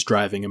when he's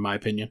driving, in my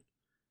opinion.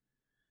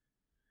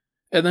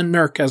 And then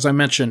Nurk, as I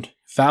mentioned,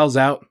 fouls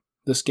out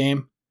this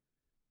game.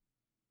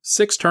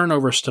 6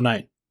 turnovers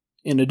tonight,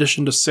 in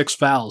addition to 6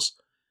 fouls.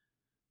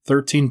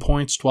 13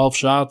 points, 12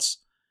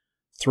 shots,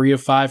 3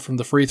 of 5 from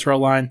the free throw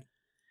line.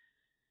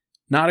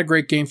 Not a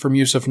great game from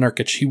Jusuf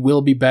Nurkic. He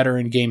will be better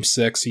in Game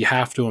 6, you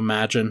have to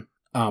imagine.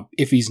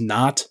 If he's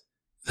not,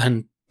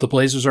 then the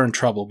Blazers are in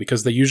trouble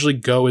because they usually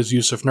go as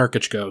Jusuf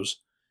Nurkic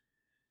goes.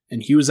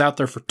 And he was out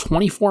there for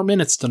 24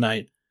 minutes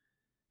tonight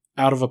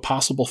out of a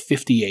possible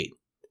 58.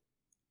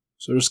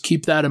 So just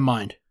keep that in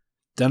mind.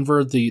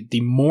 Denver, the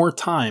more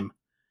time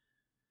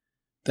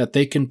that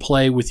they can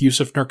play with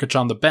Jusuf Nurkic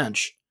on the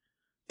bench,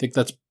 I think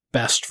that's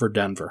best for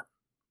Denver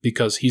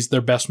because he's their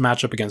best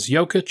matchup against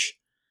Jokić,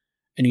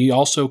 and he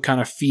also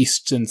kind of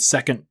feasts in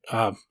second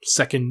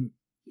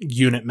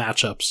unit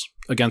matchups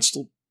against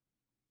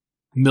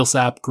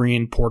Millsap,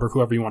 Green, Porter,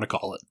 whoever you want to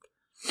call it.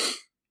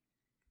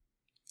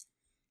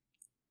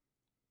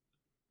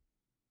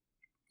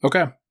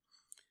 Okay.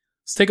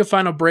 Let's take a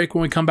final break.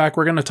 When we come back,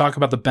 we're going to talk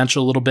about the bench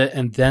a little bit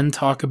and then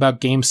talk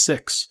about Game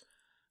 6.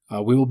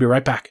 We will be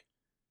right back.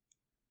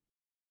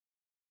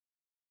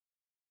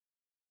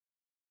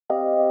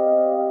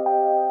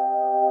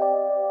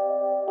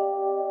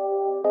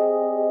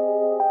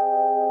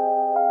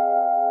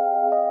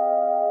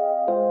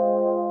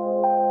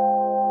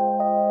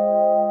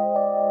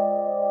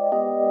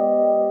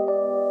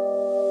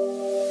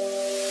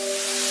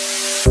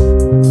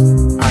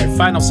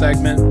 Final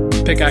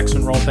segment, Pickaxe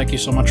and Roll. Thank you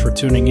so much for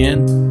tuning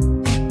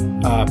in.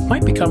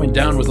 Might be coming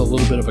down with a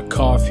little bit of a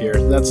cough here.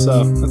 That's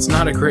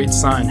not a great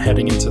sign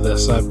heading into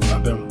this.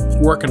 I've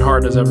been working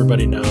hard, as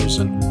everybody knows,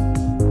 and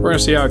we're gonna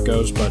see how it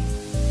goes. But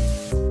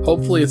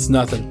hopefully it's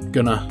nothing.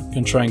 Gonna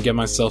try and get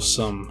myself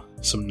some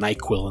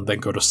NyQuil and then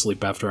go to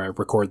sleep after I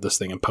record this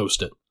thing and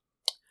post it.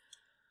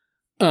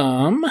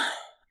 Let's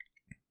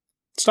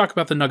talk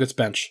about the Nuggets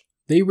bench.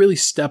 They really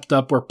stepped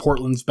up where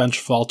Portland's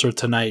bench faltered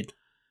tonight.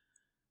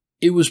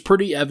 It was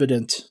pretty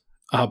evident,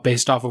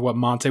 based off of what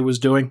Monte was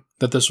doing,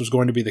 that this was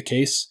going to be the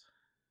case.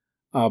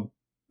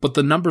 But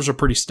the numbers are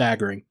pretty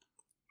staggering.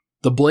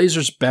 The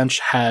Blazers bench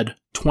had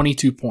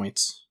 22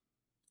 points,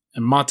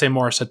 and Monte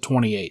Morris had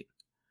 28.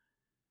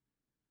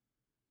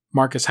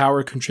 Marcus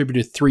Howard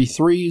contributed 3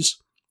 threes.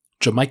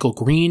 JaMychal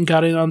Green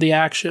got in on the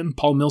action.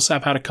 Paul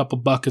Millsap had a couple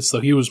buckets,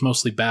 though he was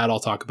mostly bad. I'll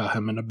talk about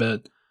him in a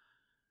bit.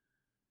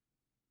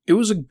 It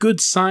was a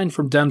good sign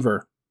from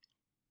Denver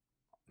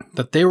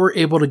that they were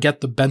able to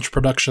get the bench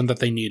production that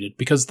they needed,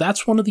 because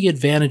that's one of the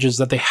advantages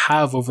that they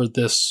have over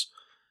this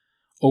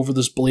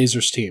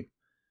Blazers team.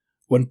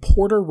 When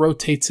Porter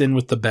rotates in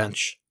with the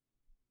bench,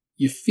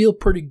 you feel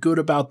pretty good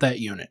about that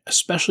unit,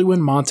 especially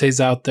when Monte's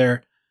out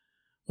there,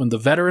 when the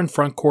veteran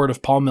front court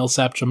of Paul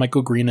Millsap,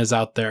 JaMychal Green is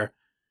out there.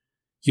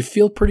 You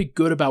feel pretty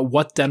good about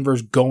what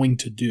Denver's going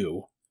to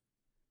do.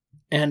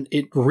 And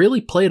it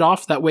really played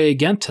off that way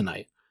again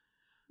tonight.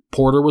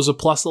 Porter was a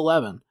plus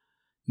 11,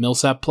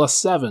 Millsap plus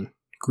 7,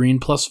 Green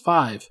plus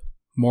 5,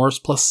 Morris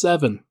plus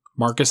 7,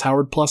 Marcus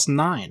Howard plus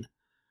 9.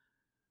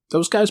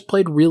 Those guys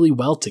played really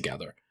well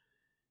together.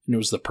 And it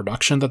was the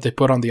production that they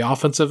put on the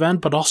offensive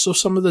end, but also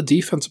some of the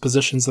defensive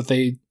possessions that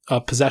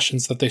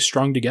they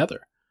strung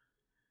together.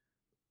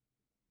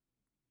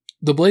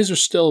 The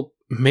Blazers still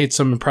made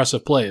some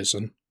impressive plays,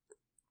 and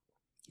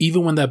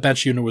even when that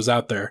bench unit was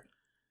out there.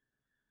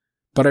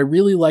 But I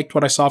really liked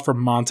what I saw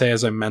from Monte,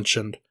 as I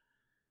mentioned.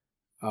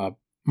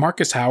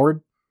 Marcus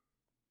Howard,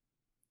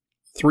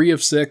 3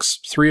 of 6,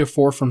 3 of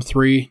 4 from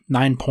 3,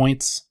 9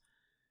 points.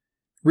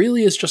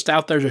 Really is just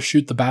out there to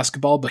shoot the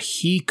basketball, but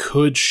he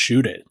could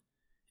shoot it.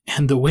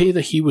 And the way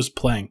that he was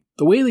playing,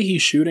 the way that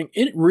he's shooting,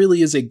 it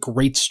really is a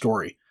great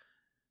story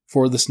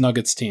for this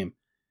Nuggets team.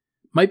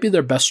 Might be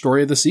their best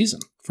story of the season,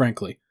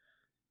 frankly.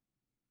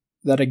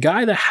 That a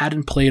guy that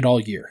hadn't played all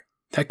year,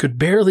 that could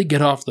barely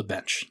get off the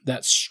bench,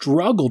 that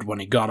struggled when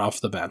he got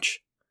off the bench.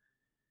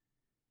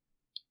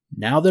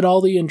 Now that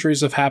all the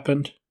injuries have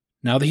happened,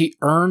 now that he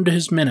earned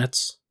his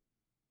minutes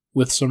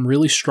with some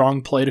really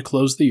strong play to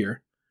close the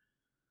year,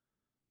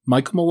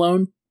 Michael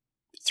Malone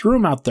threw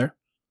him out there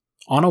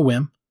on a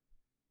whim,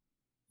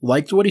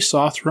 liked what he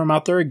saw, threw him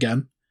out there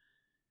again,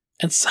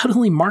 and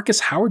suddenly Marcus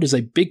Howard is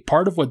a big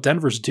part of what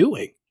Denver's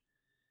doing.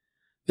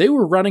 They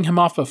were running him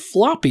off of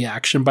floppy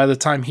action by the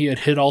time he had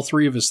hit all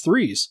 3 of his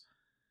threes,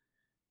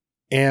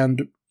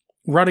 and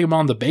running him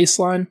on the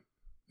baseline,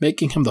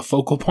 making him the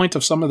focal point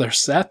of some of their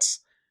sets.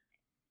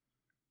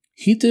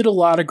 He did a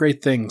lot of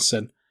great things,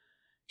 and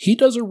he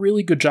does a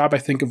really good job, I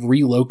think, of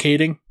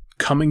relocating,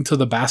 coming to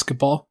the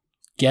basketball,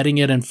 getting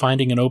it and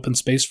finding an open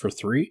space for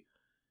 3.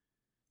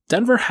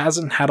 Denver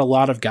hasn't had a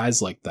lot of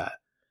guys like that.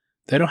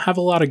 They don't have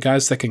a lot of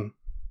guys that can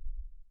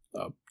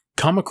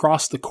come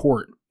across the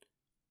court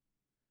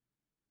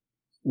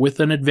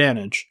with an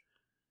advantage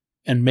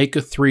and make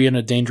a 3 in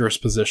a dangerous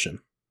position.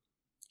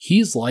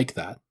 He's like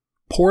that.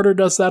 Porter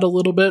does that a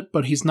little bit,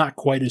 but he's not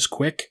quite as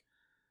quick.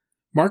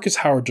 Marcus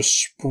Howard just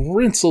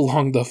sprints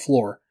along the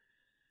floor,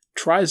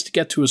 tries to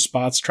get to his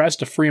spots, tries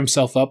to free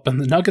himself up, and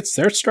the Nuggets,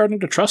 they're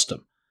starting to trust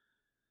him.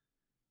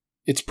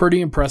 It's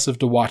pretty impressive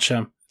to watch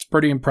him. It's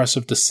pretty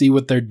impressive to see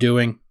what they're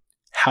doing,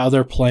 how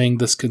they're playing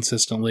this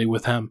consistently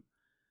with him.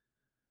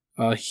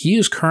 He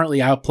is currently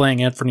outplaying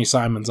Anthony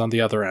Simons on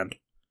the other end.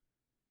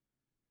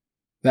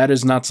 That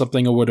is not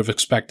something I would have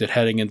expected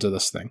heading into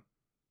this thing.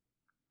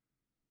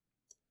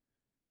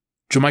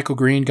 JaMychal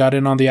Green got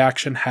in on the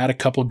action, had a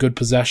couple good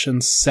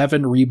possessions,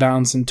 7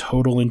 rebounds in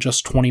total in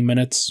just 20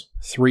 minutes,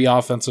 3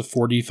 offensive,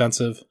 4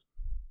 defensive.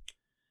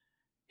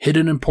 Hit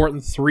an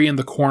important 3 in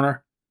the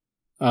corner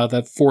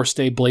that forced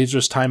a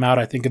Blazers timeout,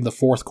 I think, in the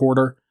fourth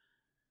quarter.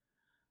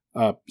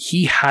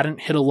 He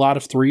hadn't hit a lot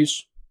of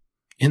threes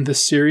in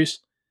this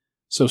series,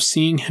 so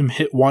seeing him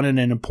hit one in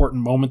an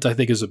important moment, I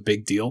think, is a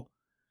big deal.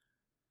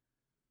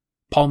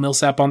 Paul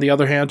Millsap, on the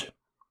other hand,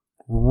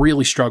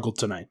 really struggled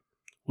tonight.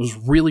 Was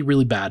really,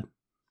 really bad.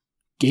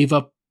 Gave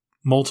up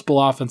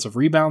multiple offensive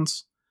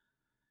rebounds.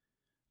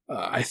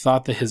 I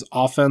thought that his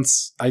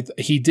offense,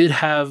 he did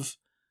have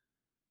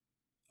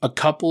a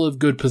couple of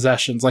good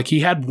possessions. Like,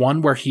 he had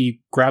one where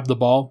he grabbed the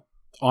ball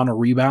on a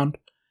rebound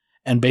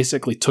and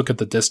basically took it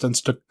the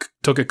distance,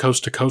 took it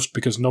coast to coast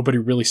because nobody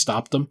really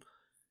stopped him.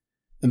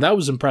 And that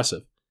was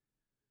impressive.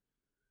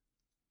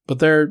 But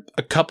there are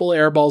a couple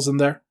air balls in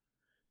there.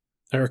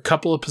 There are a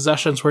couple of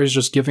possessions where he's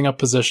just giving up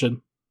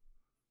position.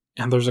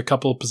 And there's a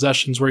couple of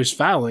possessions where he's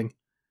fouling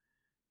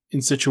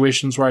in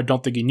situations where I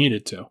don't think he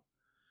needed to.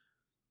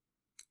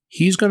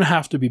 He's going to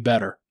have to be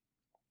better.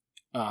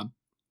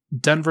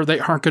 Denver, they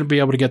aren't going to be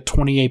able to get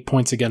 28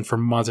 points again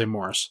from Monte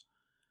Morris.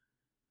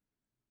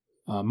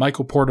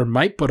 Michael Porter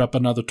might put up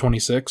another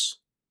 26.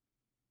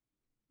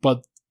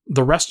 But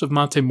the rest of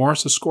Monte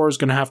Morris' score is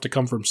going to have to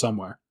come from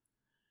somewhere.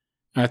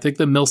 And I think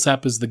that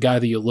Millsap is the guy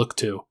that you look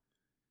to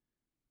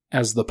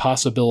as the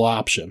possible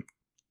option.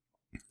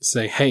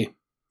 Say, hey,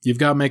 you've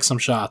got to make some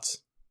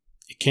shots.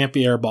 It can't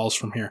be air balls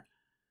from here.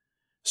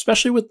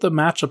 Especially with the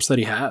matchups that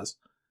he has.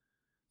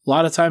 A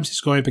lot of times he's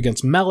going up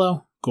against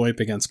Melo, going up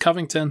against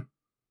Covington,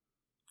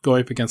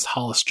 going up against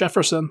Hollis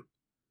Jefferson.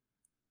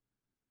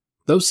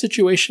 Those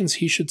situations,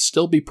 he should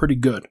still be pretty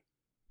good.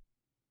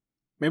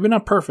 Maybe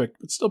not perfect,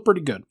 but still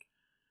pretty good.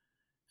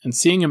 And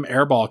seeing him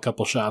airball a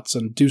couple shots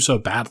and do so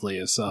badly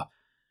is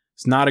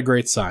not a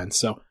great sign.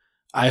 So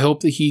I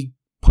hope that he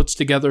puts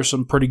together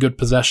some pretty good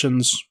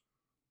possessions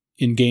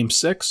in Game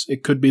 6.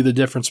 It could be the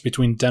difference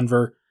between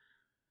Denver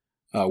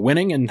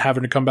winning and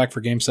having to come back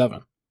for Game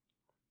 7.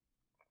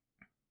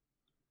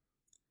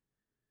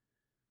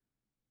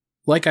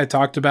 Like I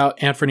talked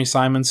about, Anthony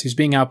Simons, he's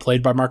being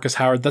outplayed by Marcus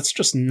Howard. That's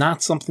just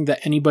not something that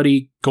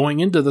anybody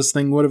going into this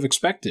thing would have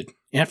expected.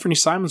 Anthony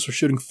Simons was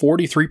shooting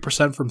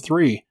 43% from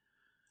 3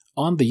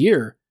 on the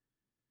year,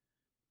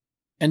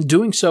 and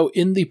doing so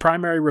in the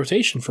primary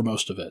rotation for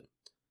most of it.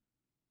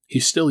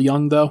 He's still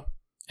young, though,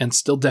 and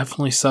still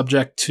definitely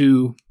subject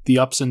to the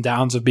ups and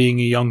downs of being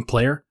a young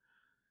player.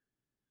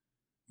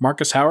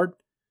 Marcus Howard,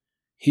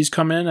 he's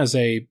come in as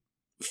a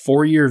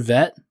 4-year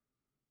vet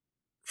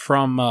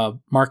from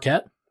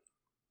Marquette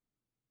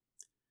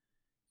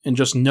and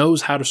just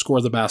knows how to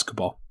score the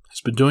basketball.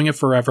 He's been doing it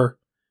forever,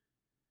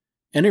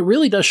 and it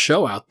really does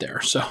show out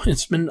there, so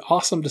it's been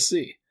awesome to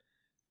see.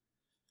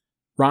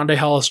 Rondae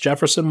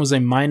Hollis-Jefferson was a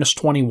minus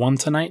 21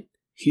 tonight.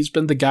 He's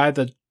been the guy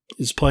that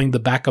is playing the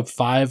backup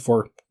 5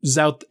 or is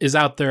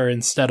out there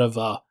instead of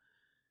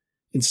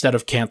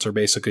Cantor,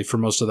 basically, for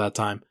most of that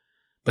time.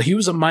 But he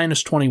was a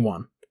minus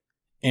 21.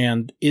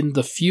 And in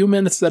the few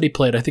minutes that he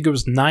played, I think it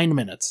was 9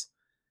 minutes,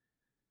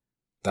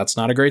 that's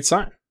not a great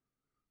sign.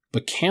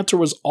 But Cantor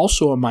was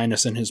also a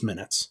minus in his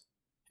minutes.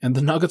 And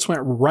the Nuggets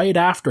went right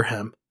after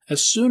him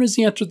as soon as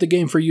he entered the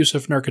game for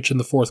Yusuf Nurkic in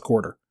the fourth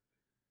quarter.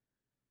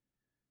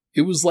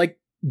 It was like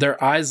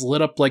their eyes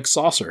lit up like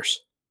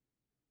saucers.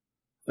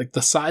 Like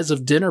the size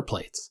of dinner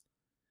plates.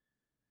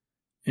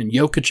 And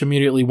Jokić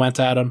immediately went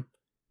at him.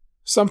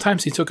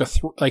 Sometimes he took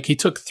he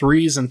took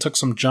threes and took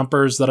some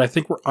jumpers that I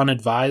think were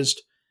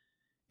unadvised.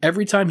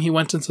 Every time he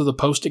went into the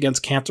post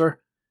against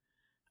Cantor,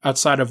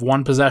 outside of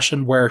one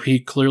possession where he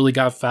clearly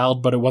got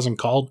fouled but it wasn't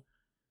called,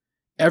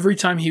 every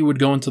time he would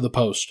go into the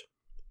post,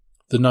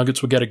 the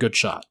Nuggets would get a good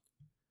shot.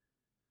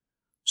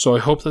 So I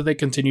hope that they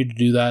continue to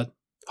do that.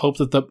 Hope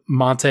that the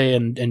Monte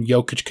and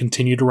Jokić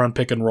continue to run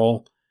pick and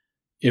roll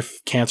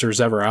if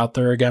Cantor's ever out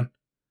there again.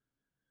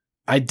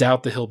 I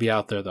doubt that he'll be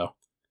out there, though.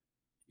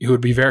 It would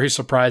be very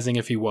surprising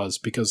if he was,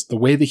 because the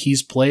way that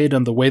he's played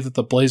and the way that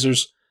the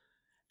Blazers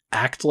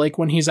act like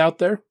when he's out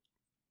there,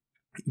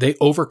 they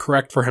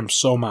overcorrect for him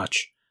so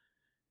much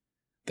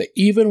that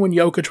even when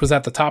Jokić was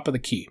at the top of the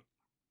key,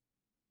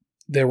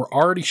 they were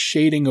already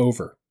shading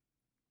over.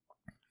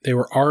 They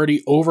were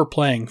already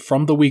overplaying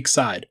from the weak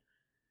side,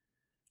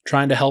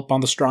 trying to help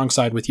on the strong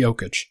side with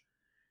Jokić.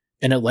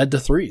 And it led to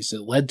threes.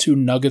 It led to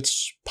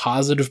Nuggets'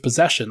 positive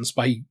possessions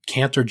by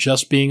Cantor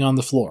just being on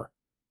the floor.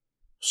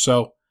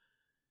 So,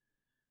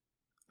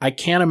 I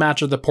can't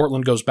imagine that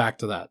Portland goes back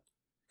to that.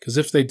 Because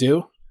if they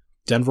do,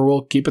 Denver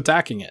will keep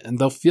attacking it, and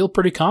they'll feel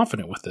pretty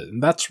confident with it.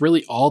 And that's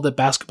really all that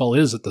basketball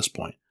is at this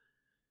point.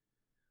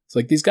 It's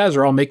like these guys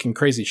are all making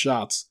crazy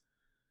shots,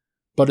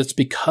 but it's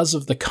because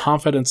of the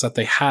confidence that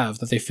they have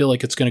that they feel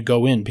like it's going to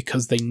go in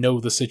because they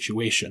know the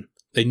situation.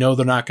 They know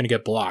they're not going to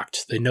get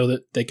blocked. They know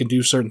that they can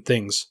do certain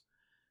things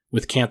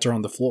with Kanter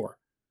on the floor.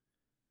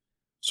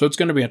 So it's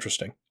going to be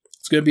interesting.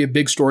 It's going to be a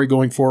big story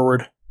going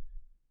forward.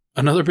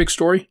 Another big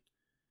story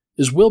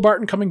is Will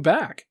Barton coming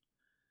back.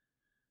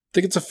 I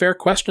think it's a fair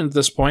question at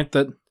this point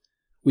that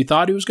we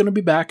thought he was going to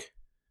be back.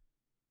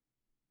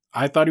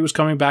 I thought he was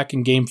coming back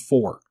in Game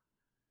 4.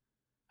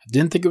 I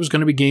didn't think it was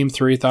going to be Game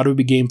 3. I thought it would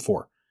be Game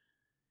 4.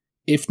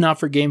 If not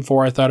for Game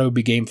 4, I thought it would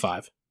be Game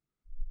 5.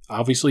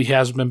 Obviously, he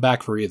hasn't been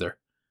back for either.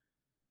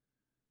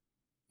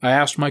 I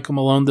asked Michael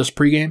Malone this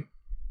pregame,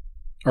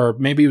 or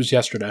maybe it was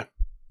yesterday,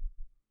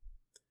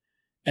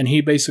 and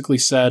he basically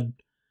said,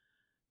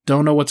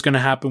 don't know what's going to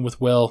happen with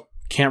Will.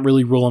 Can't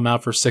really rule him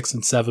out for 6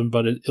 and 7,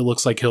 but it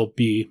looks like he'll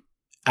be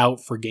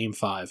out for Game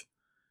 5.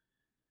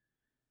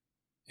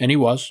 And he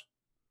was.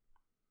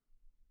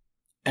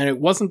 And it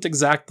wasn't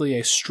exactly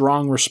a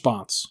strong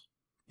response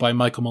by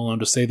Michael Malone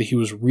to say that he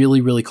was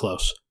really, really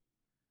close.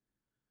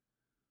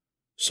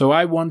 So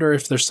I wonder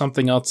if there's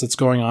something else that's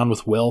going on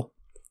with Will.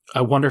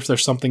 I wonder if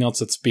there's something else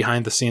that's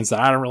behind the scenes that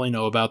I don't really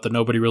know about, that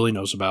nobody really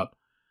knows about.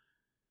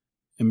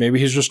 And maybe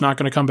he's just not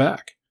going to come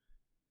back.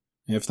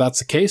 And if that's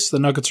the case, the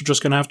Nuggets are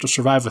just going to have to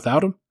survive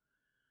without him.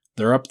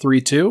 They're up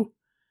 3-2.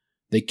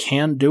 They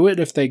can do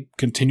it if they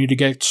continue to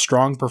get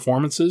strong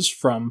performances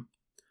from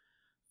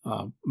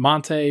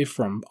Monte,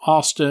 from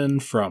Austin,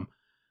 from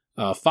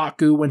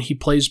Facu when he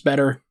plays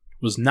better.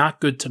 Was not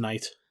good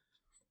tonight.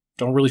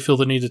 Don't really feel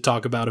the need to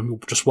talk about him. He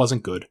just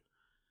wasn't good.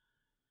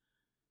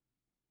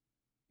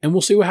 And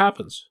we'll see what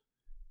happens.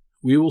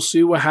 We will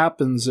see what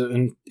happens.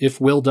 And if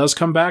Will does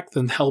come back,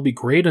 then that'll be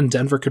great, and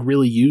Denver could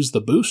really use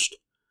the boost.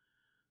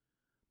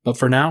 But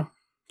for now,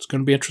 it's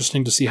going to be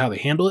interesting to see how they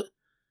handle it.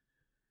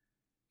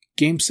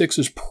 Game 6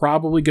 is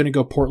probably going to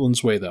go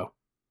Portland's way, though.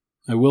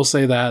 I will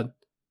say that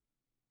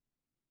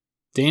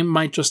Dame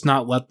might just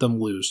not let them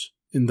lose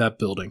in that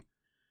building.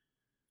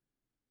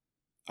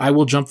 I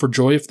will jump for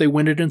joy if they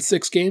win it in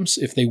 6 games,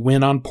 if they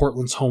win on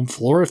Portland's home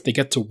floor, if they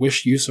get to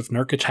wish Yusuf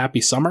Nurkic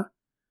happy summer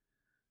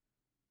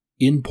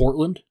in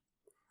Portland.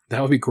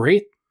 That would be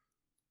great.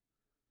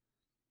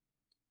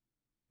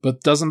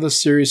 But doesn't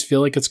this series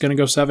feel like it's going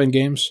to go 7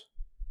 games?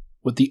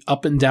 With the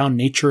up and down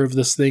nature of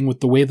this thing, with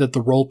the way that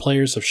the role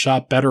players have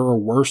shot better or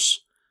worse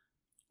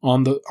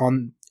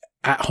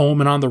at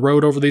home and on the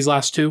road over these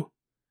last 2.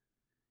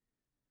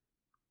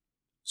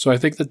 So I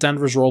think that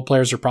Denver's role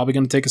players are probably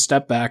going to take a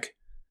step back.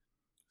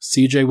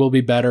 CJ will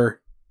be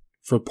better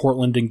for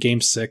Portland in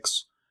Game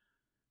 6.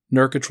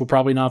 Nurkic will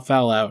probably not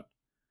foul out.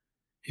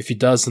 If he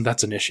does, then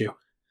that's an issue.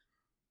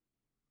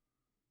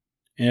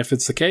 And if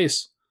it's the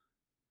case,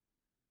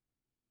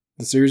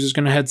 the series is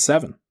going to head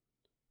 7.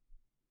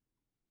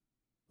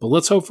 But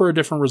let's hope for a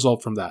different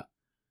result from that.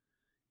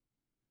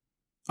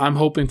 I'm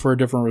hoping for a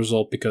different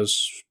result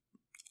because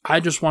I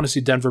just want to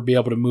see Denver be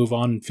able to move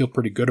on and feel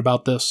pretty good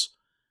about this.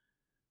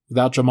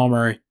 Without Jamal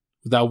Murray,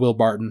 without Will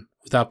Barton,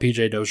 without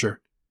PJ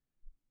Dozier.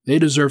 They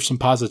deserve some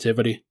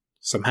positivity,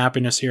 some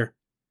happiness here.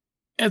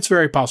 And it's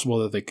very possible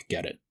that they could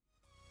get it.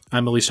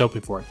 I'm at least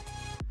hoping for it.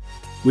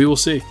 We will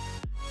see.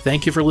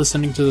 Thank you for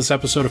listening to this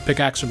episode of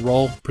Pickaxe and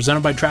Roll,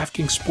 presented by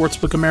DraftKings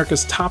Sportsbook,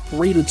 America's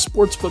top-rated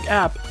sportsbook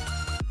app.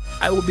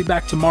 I will be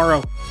back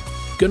tomorrow.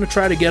 Gonna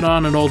try to get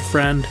on an old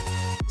friend,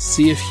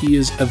 see if he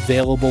is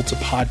available to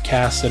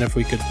podcast, and if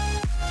we could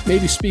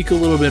maybe speak a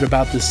little bit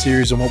about this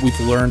series and what we've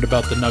learned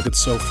about the Nuggets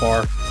so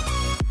far.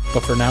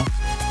 But for now,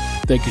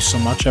 thank you so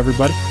much,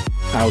 everybody.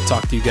 I will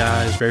talk to you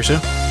guys very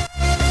soon.